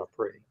do a lot of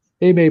praying.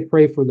 They may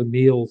pray for the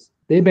meals.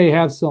 They may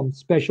have some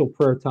special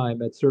prayer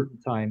time at certain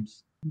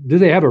times. Do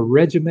they have a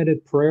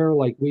regimented prayer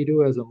like we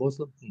do as a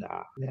Muslim?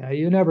 Nah,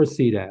 you never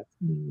see that.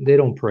 They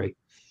don't pray.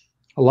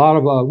 A lot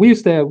of we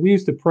used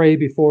to pray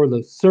before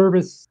the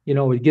service.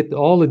 We'd get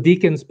all the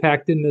deacons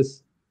packed in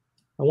this.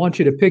 I want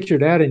you to picture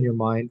that in your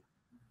mind.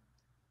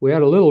 We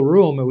had a little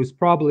room. It was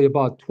probably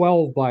about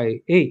 12 by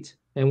 8,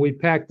 and we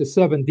packed the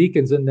 7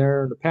 deacons in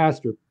there and the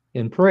pastor.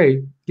 And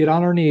pray, get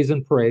on our knees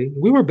and pray.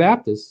 We were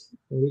Baptists,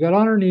 and we got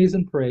on our knees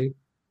and prayed.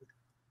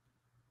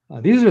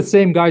 These are the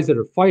same guys that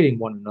are fighting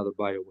one another,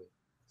 by the way.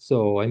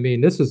 So, I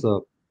mean, this is a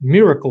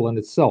miracle in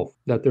itself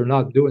that they're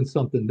not doing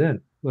something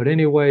then. But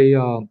anyway,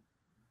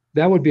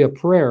 that would be a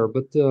prayer.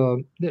 But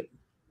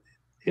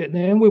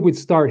and we would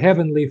start,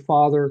 Heavenly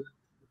Father,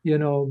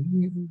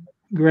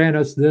 grant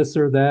us this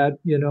or that,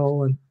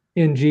 and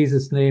in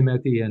Jesus' name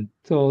at the end.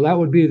 So that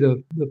would be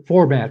the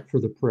format for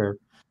the prayer.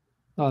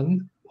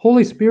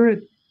 Holy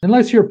Spirit,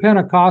 unless you're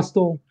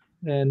Pentecostal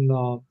and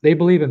they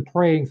believe in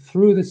praying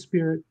through the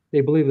Spirit, they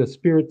believe the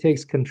Spirit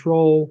takes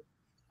control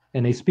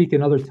and they speak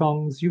in other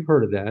tongues. You've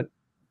heard of that.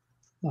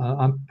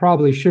 I'm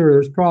probably sure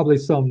there's probably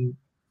some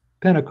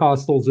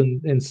Pentecostals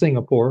in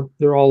Singapore.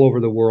 They're all over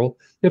the world.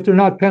 If they're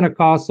not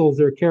Pentecostals,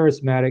 they're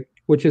charismatic,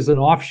 which is an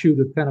offshoot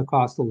of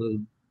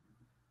Pentecostalism.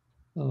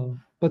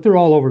 But they're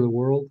all over the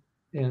world.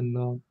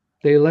 And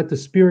they let the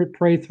Spirit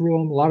pray through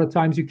them. A lot of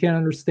times you can't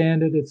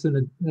understand it. It's in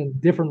a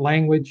different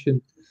language, and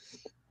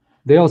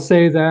they'll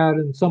say that,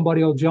 and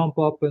somebody will jump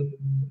up and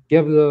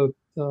give the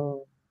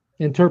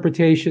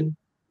interpretation.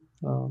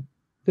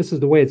 this is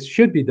the way it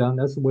should be done.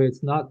 That's the way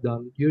it's not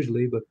done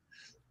usually, but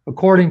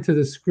according to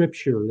the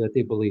scripture that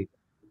they believe.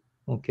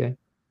 Okay.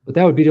 But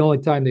that would be the only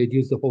time they'd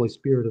use the Holy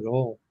Spirit at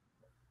all.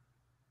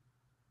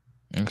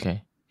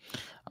 Okay.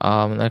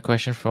 Another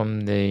question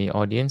from the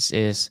audience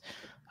is,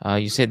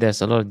 you said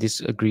there's a lot of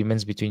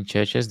disagreements between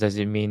churches. Does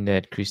it mean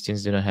that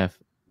Christians do not have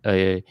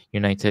a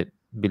united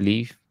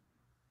belief?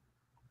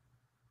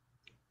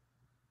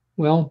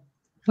 Well,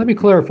 let me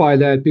clarify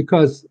that,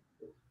 because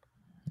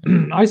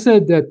I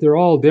said that they're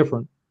all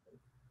different,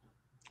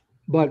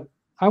 but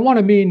I want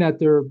to mean that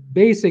they're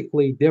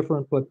basically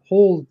different, but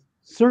hold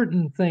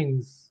certain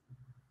things,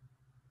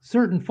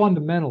 certain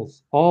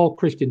fundamentals all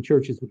Christian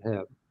churches would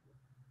have.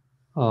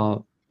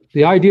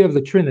 The idea of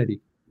the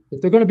Trinity.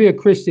 If they're going to be a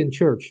Christian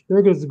church,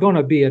 there's going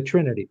to be a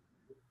Trinity.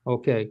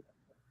 Okay.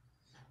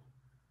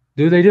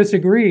 Do they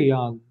disagree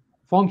on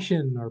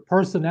function or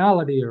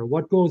personality or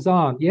what goes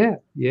on? Yeah.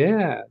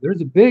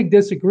 There's a big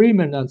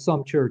disagreement on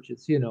some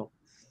churches, you know.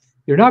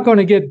 You're not going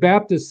to get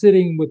Baptists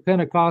sitting with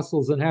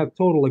Pentecostals and have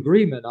total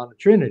agreement on the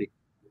Trinity.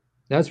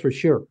 That's for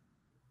sure.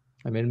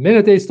 I mean, the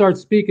minute they start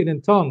speaking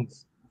in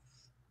tongues,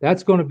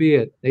 that's going to be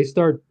it. They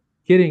start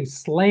getting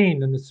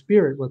slain in the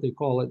spirit, what they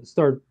call it, and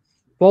start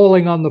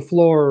falling on the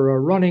floor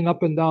or running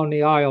up and down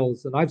the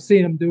aisles. And I've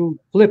seen them do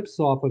flips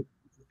off of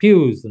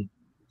pews and,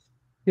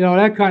 you know,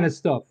 that kind of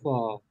stuff.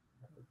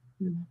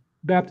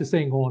 Baptists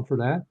ain't going for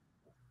that.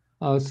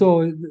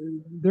 So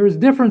there's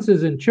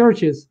differences in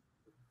churches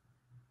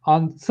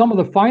on some of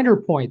the finer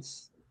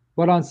points,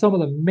 but on some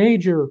of the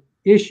major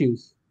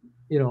issues,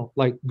 you know,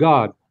 like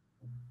God.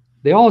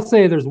 They all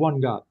say there's one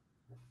God.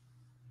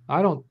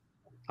 I don't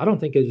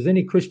think there's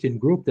any Christian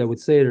group that would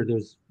say that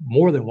there's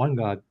more than one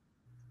God.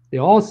 They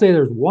all say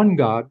there's one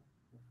God,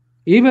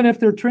 even if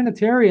they're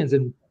Trinitarians,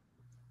 and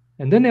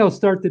then they'll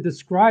start to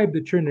describe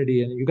the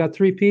Trinity, and you got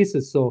three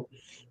pieces. So,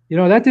 you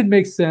know, that didn't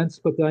make sense,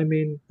 but I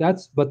mean,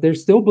 but they're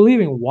still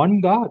believing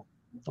one God.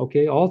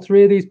 Okay, all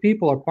three of these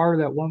people are part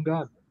of that one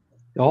God.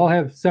 They all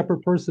have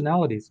separate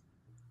personalities.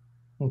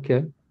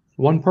 Okay,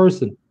 one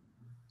person.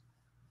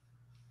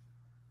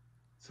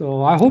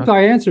 So I hope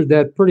I answered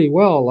that pretty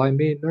well. I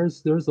mean,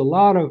 there's a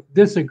lot of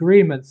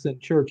disagreements in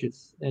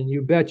churches, and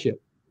you betcha.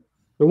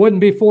 There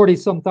wouldn't be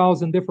 40-some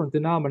thousand different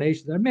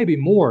denominations. There may be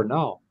more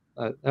now.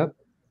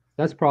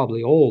 That's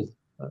probably old.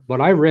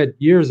 But I read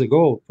years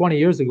ago, 20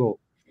 years ago,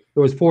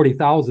 there was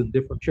 40,000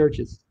 different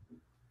churches,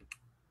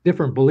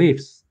 different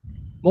beliefs.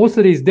 Most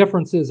of these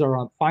differences are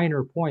on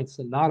finer points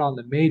and not on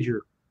the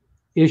major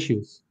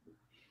issues.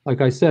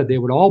 Like I said, they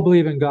would all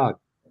believe in God.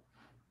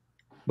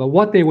 But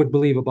what they would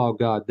believe about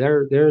God,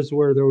 there's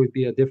where there would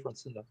be a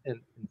difference in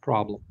the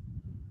problem.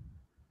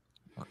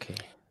 Okay.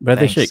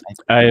 Brother Sheikh,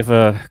 I have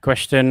a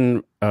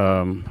question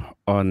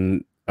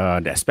on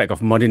the aspect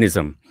of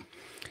modernism.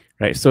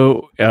 Right.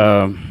 So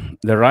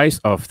the rise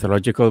of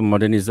theological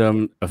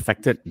modernism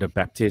affected the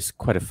Baptists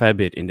quite a fair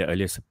bit in the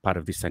earliest part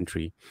of this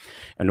century.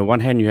 On the one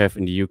hand, you have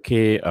in the UK,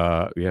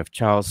 you have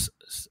Charles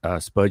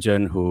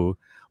Spurgeon, who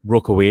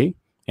broke away.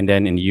 And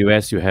then in the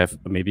US, you have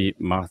maybe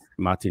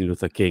Martin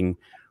Luther King,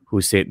 who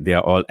said they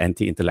are all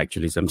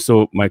anti-intellectualism.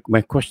 So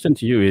my question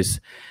to you is,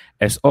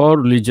 as all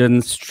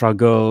religions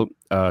struggle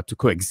to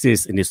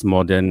coexist in this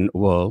modern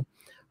world,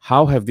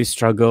 how have these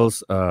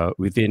struggles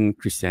within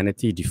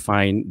Christianity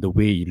defined the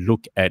way you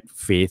look at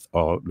faith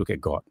or look at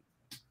God?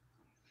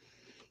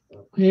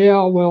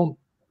 Yeah, well,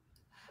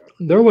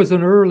 there was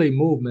an early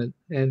movement,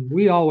 and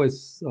we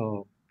always,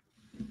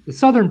 the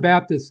Southern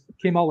Baptists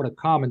came out with a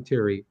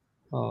commentary.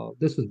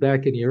 This was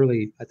back in the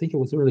early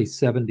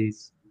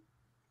 70s.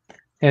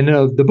 And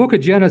the book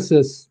of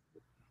Genesis,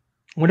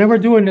 whenever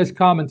doing this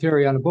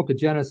commentary on the book of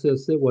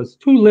Genesis, it was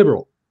too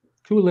liberal.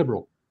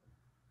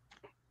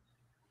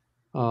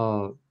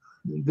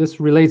 This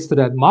relates to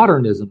that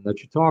modernism that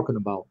you're talking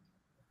about.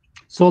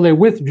 So they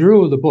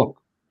withdrew the book.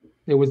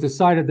 It was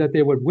decided that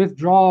they would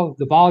withdraw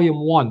the volume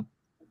 1,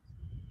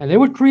 and they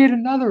would create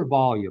another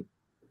volume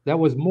that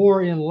was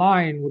more in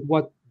line with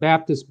what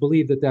Baptists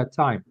believed at that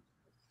time.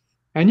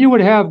 And you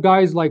would have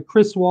guys like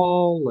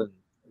Criswell and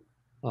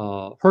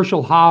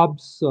Herschel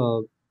Hobbs,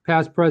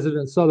 past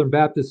president of Southern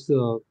Baptist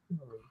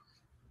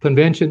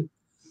Convention.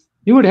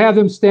 You would have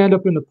them stand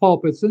up in the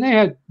pulpits, and they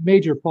had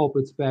major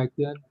pulpits back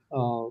then,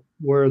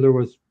 where there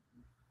was,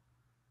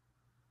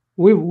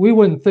 we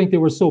wouldn't think they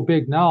were so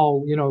big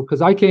now, you know,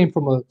 because I came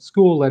from a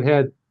school that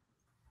had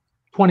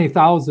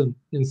 20,000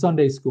 in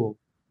Sunday school,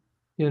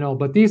 you know,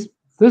 but these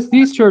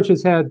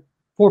churches had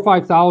 4,000 or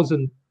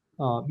 5,000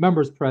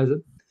 members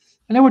present.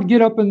 And they would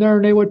get up in there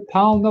and they would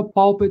pound the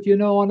pulpit, you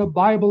know, and the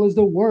Bible is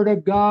the word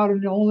of God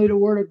and only the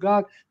word of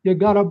God. You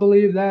got to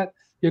believe that.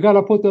 You got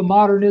to put the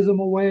modernism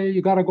away.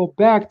 You got to go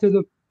back to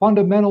the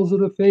fundamentals of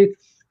the faith.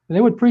 And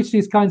they would preach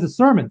these kinds of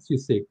sermons, you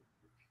see.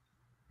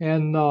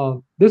 And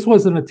this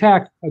was an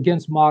attack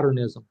against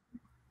modernism.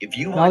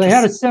 Now, they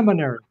had a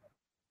seminary.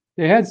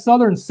 They had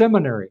Southern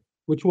Seminary,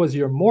 which was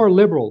your more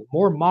liberal,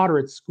 more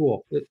moderate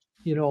school.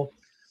 You know,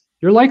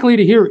 you're likely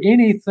to hear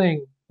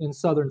anything in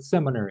Southern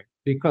Seminary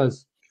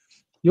because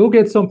you'll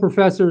get some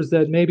professors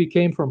that maybe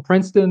came from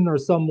Princeton or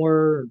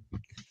somewhere,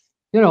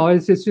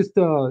 it's just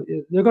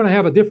they're going to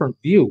have a different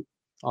view.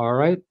 All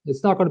right,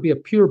 it's not going to be a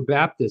pure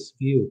Baptist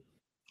view.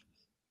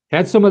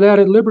 Had some of that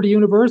at Liberty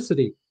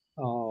University.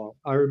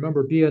 I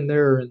remember being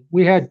there, and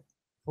we had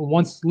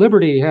once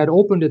Liberty had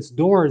opened its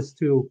doors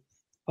to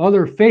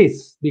other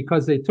faiths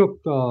because they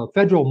took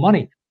federal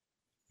money.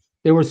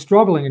 They were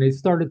struggling, and they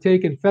started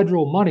taking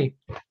federal money.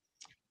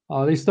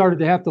 They started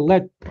to have to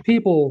let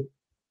people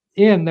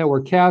in that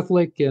were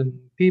Catholic and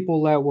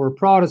people that were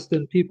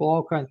Protestant, people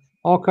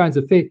all kinds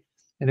of faith,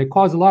 and it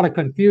caused a lot of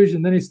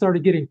confusion. Then they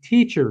started getting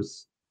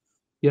teachers,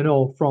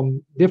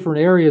 from different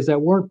areas that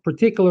weren't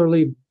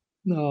particularly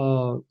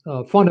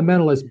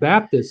fundamentalist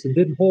Baptists and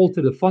didn't hold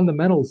to the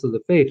fundamentals of the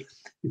faith.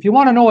 If you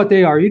want to know what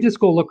they are, you just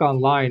go look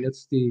online.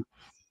 It's the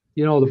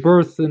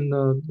birth and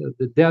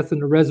the death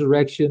and the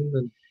resurrection,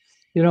 and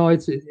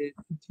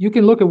you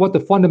can look at what the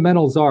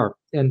fundamentals are.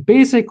 And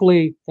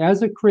basically,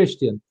 as a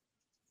Christian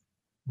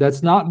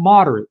that's not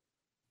moderate,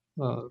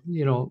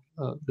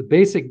 the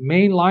basic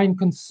mainline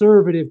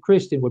conservative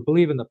Christian would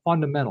believe in the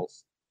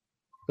fundamentals.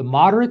 The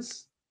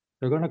moderates,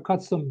 they're going to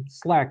cut some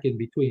slack in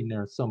between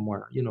there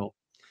somewhere,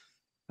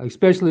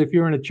 especially if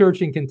you're in a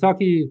church in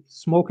Kentucky.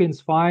 Smoking's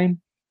fine.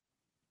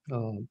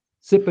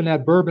 Sipping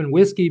that bourbon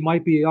whiskey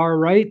might be all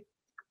right.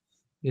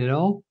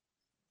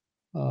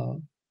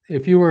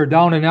 If you were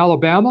down in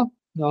Alabama,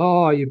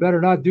 you better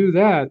not do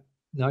that.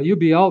 Now you'll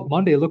be out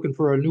Monday looking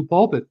for a new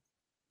pulpit,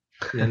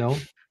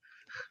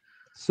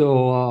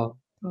 So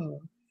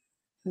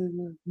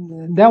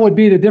that would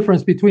be the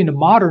difference between the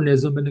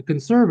modernism and the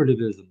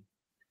conservatism.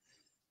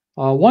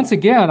 Once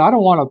again, I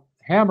don't want to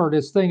hammer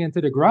this thing into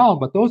the ground,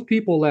 but those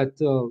people that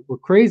were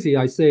crazy,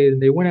 I say,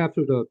 and they went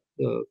after the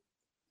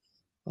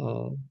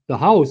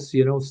house,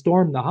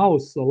 stormed the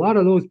house. A lot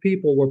of those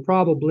people were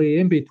probably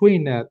in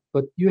between that.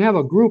 But you have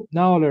a group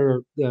now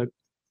that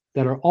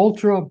are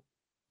ultra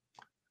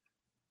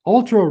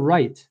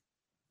right.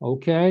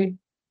 Okay.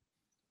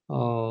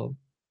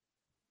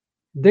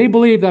 They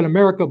believe that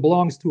America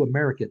belongs to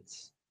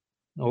Americans.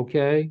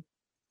 Okay.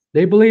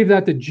 They believe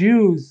that the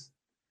Jews,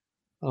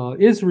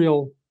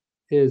 Israel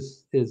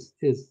is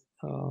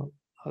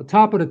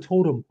top of the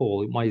totem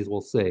pole, you might as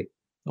well say.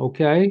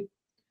 Okay.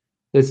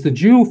 It's the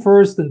Jew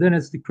first, and then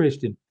it's the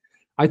Christian.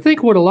 I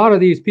think what a lot of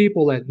these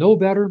people that know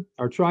better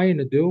are trying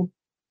to do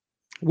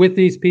with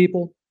these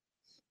people,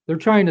 they're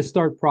trying to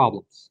start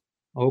problems.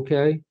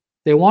 Okay.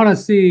 They want to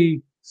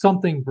see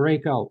something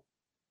break out.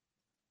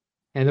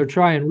 And they're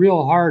trying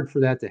real hard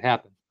for that to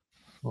happen.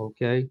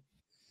 Okay.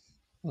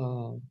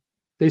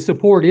 They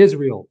support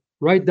Israel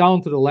right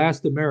down to the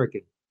last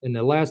American and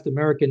the last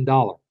American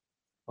dollar.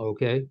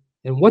 Okay.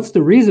 And what's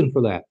the reason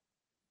for that?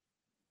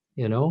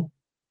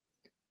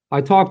 I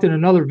talked in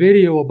another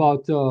video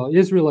about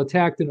Israel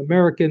attacked an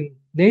American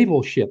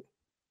naval ship,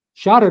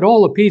 shot it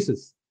all to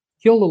pieces,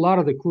 killed a lot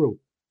of the crew.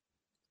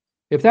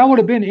 If that would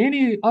have been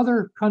any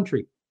other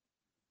country,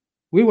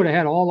 we would have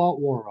had all-out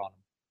war on them.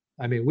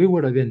 I mean, we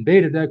would have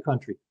invaded that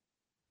country.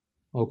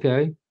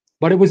 Okay?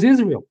 But it was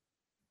Israel.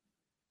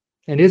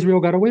 And Israel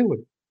got away with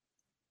it.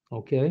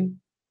 Okay?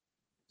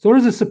 So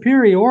there's a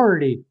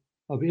superiority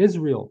of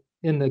Israel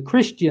in the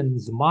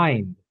Christian's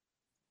mind.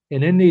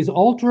 And in these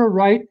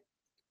ultra-right,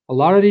 a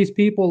lot of these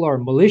people are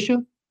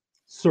militia,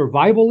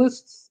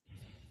 survivalists.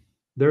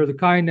 They're the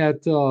kind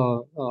that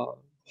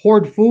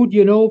hoard food,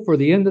 for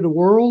the end of the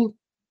world.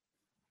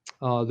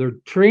 They're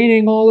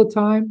training all the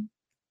time.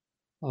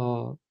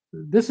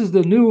 This is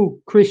the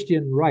new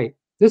Christian right.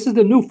 This is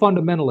the new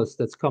fundamentalist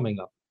that's coming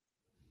up.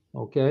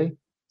 Okay?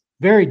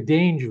 Very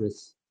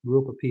dangerous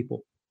group of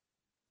people.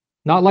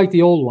 Not like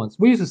the old ones.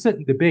 We used to sit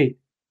and debate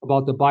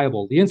about the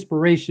Bible, the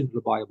inspiration of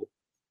the Bible,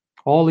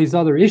 all these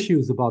other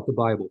issues about the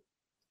Bible.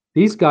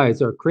 These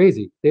guys are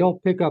crazy. They all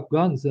pick up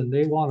guns and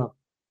they want to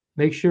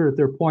make sure that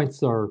their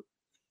points are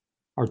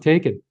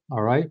taken.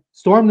 All right.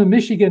 Storm the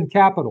Michigan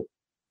Capitol.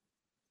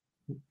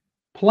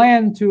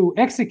 Plan to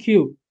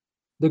execute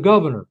the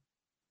governor.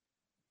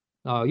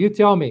 You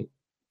tell me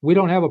we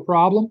don't have a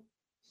problem.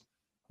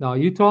 Now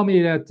you tell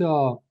me that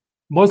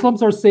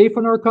Muslims are safe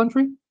in our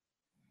country.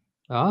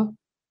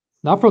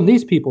 Not from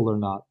these people, they're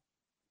not.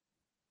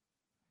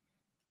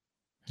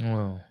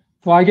 Wow.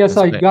 Well, I guess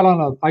I got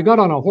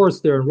on a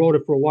horse there and rode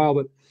it for a while,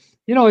 but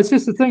it's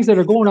just the things that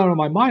are going on in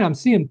my mind. I'm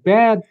seeing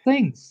bad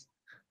things.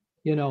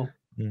 That's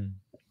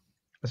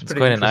It's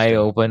quite an eye interesting.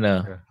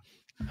 opener.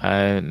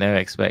 I never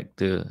expect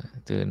to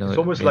know. It's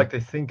almost like they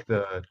think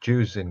the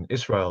Jews in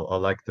Israel are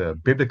like the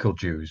biblical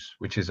Jews,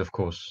 which is, of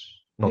course,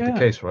 not the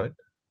case, right?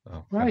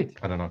 Oh, Right.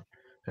 I don't know.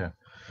 Yeah.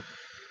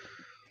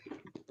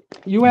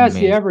 You ask the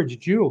Amazing. average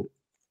Jew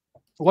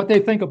what they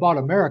think about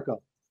America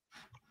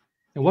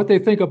and what they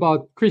think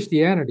about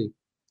Christianity,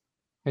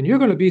 and you're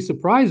going to be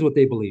surprised what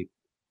they believe.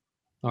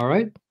 All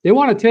right? They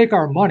want to take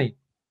our money.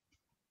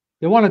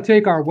 They want to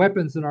take our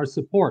weapons and our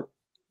support.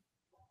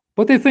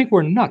 But they think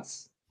we're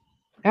nuts.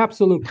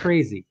 Absolute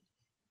crazy.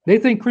 They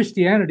think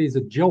Christianity is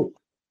a joke.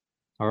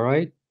 All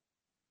right?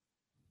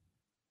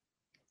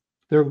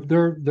 They're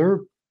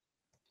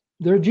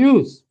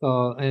Jews.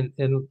 And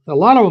a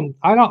lot of them,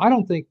 I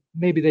don't think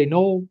maybe they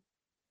know,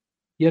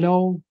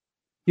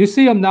 You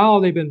see them now,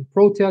 they've been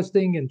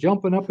protesting and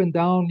jumping up and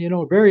down,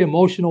 very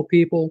emotional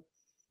people.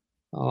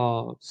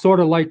 Sort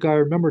of like I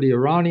remember the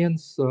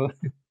Iranians.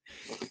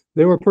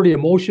 They were pretty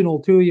emotional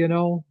too,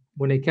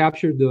 when they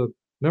captured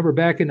remember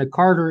back in the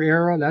Carter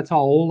era, that's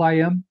how old I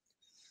am.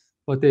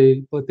 But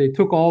they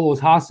took all those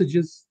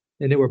hostages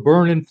and they were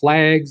burning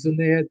flags and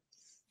they had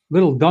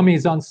little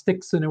dummies on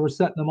sticks and they were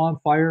setting them on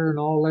fire and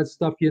all that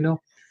stuff,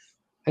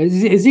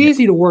 It's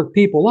easy to work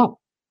people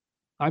up.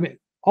 I mean,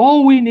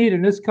 all we need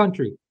in this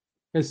country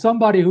is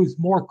somebody who's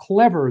more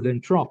clever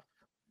than Trump.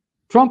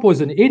 Trump was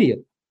an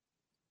idiot.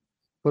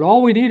 But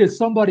all we need is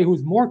somebody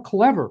who's more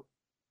clever,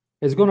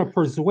 is going to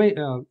persuade.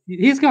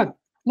 He's got,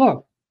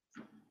 look,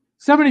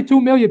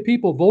 72 million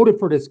people voted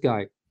for this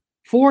guy.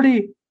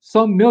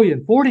 40-some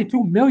million,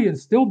 42 million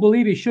still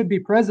believe he should be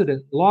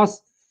president.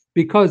 Lost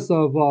because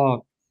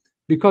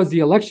the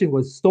election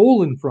was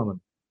stolen from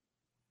him.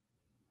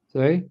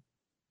 See?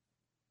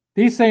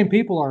 These same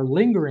people are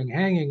lingering,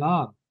 hanging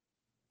on.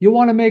 You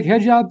want to make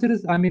hijab to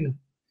this? I mean,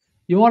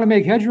 you want to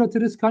make hijra to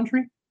this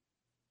country?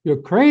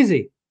 You're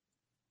crazy.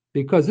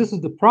 Because this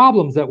is the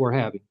problems that we're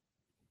having.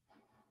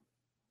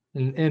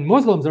 And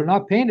Muslims are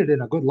not painted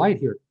in a good light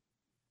here.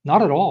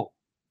 Not at all.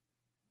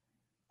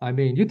 I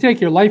mean, you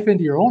take your life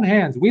into your own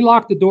hands. We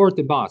lock the door at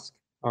the mosque,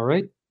 all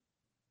right?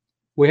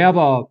 We have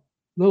a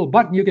little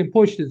button you can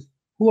push, is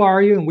who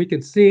are you? And we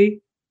can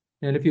see,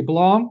 and if you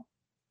belong.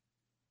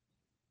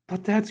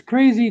 But that's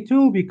crazy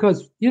too,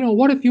 because,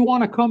 what if you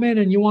want to come in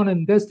and you want to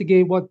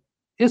investigate what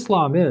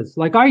Islam is,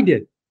 like I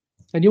did,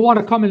 and you want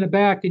to come in the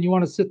back and you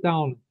want to sit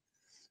down,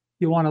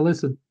 you want to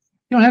listen.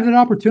 You don't have that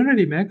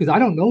opportunity, man, because I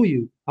don't know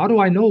you. How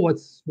do I know what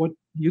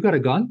you got a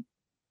gun?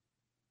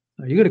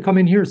 Are you going to come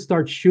in here and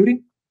start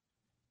shooting?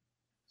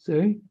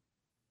 See?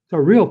 It's a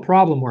real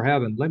problem we're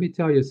having. Let me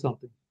tell you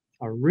something.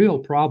 A real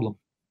problem.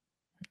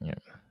 Yeah.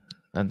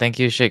 And thank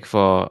you, Sheikh,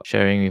 for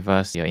sharing with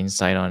us your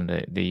insight on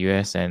the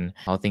US and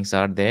how things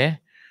are there.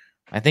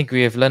 I think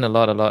we have learned a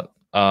lot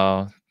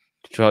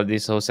throughout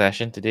this whole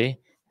session today.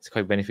 It's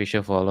quite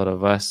beneficial for a lot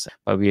of us,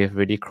 but we have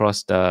already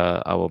crossed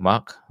our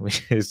mark,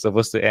 which is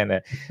supposed to end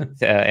at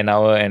an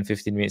hour and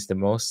 15 minutes the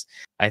most.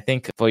 I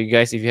think for you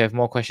guys, if you have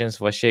more questions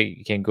for Sheikh,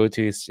 you can go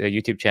to his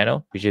YouTube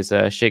channel, which is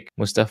Sheikh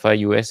Mustafa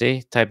USA.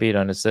 Type it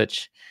on the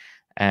search,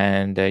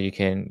 and you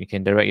can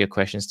direct your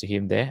questions to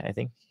him there, I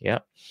think. Yeah.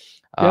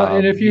 Yeah,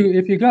 and if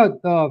you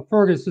got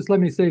Fergus, just let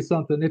me say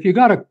something. If you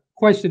got a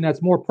question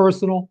that's more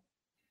personal,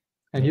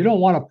 and you don't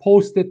want to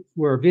post it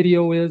where a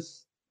video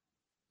is,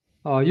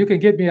 you can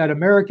get me at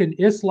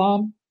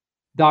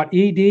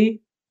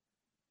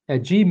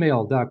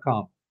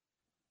americanislam.ed@gmail.com.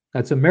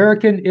 That's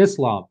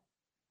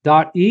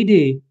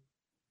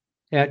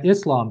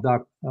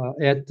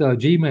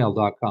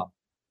americanislam.ed@gmail.com.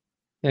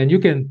 And you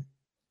can,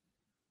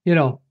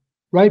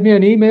 write me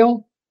an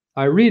email.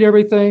 I read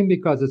everything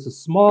because it's a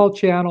small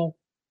channel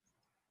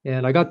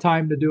and I got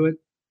time to do it.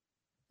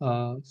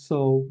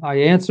 So I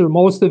answer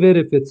most of it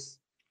if it's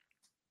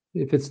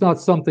not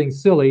something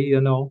silly,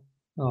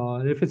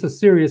 if it's a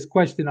serious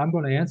question, I'm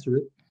going to answer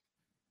it.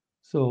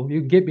 So you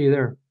can get me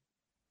there.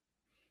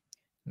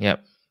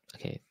 Yep.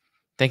 Okay.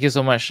 Thank you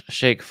so much,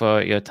 Sheikh,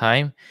 for your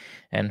time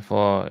and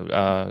for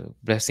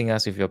blessing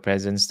us with your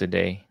presence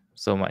today.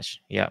 So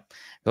much. Yeah.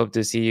 Hope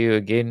to see you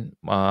again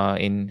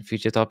in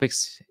future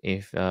topics.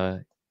 If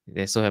there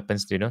so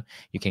happens, you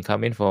can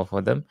come in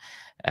for them.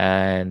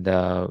 And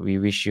we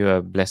wish you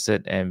a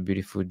blessed and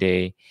beautiful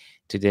day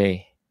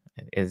today.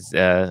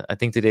 I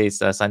think today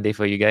is Sunday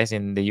for you guys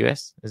in the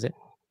US, is it?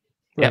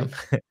 Right.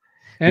 Yeah.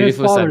 And it's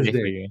Father's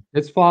Day.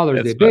 It's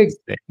Father's Day.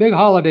 Big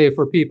holiday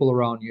for people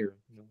around here.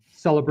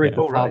 Celebrate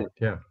the father.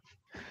 Yeah.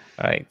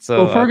 All right.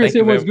 So Fergus,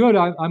 it was good.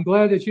 I'm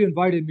glad that you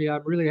invited me.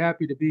 I'm really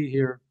happy to be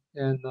here.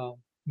 And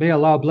may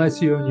Allah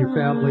bless you and your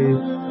family,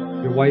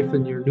 your wife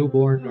and your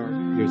newborn or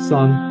your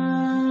son.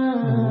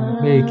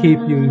 May He keep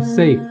you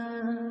safe.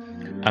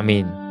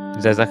 Ameen.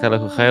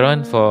 Jazakallahu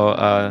khairan for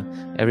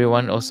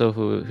everyone also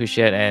who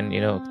shared and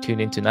tuned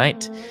in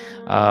tonight.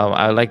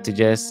 I would like to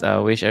just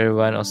wish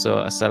everyone also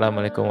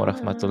Assalamualaikum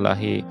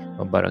warahmatullahi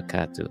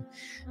wabarakatuh,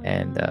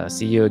 and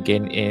see you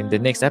again in the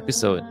next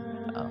episode.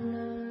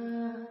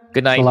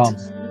 Good night. Salam.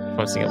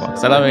 From Singapore.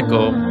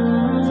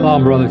 Assalamualaikum.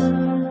 Salam, brothers.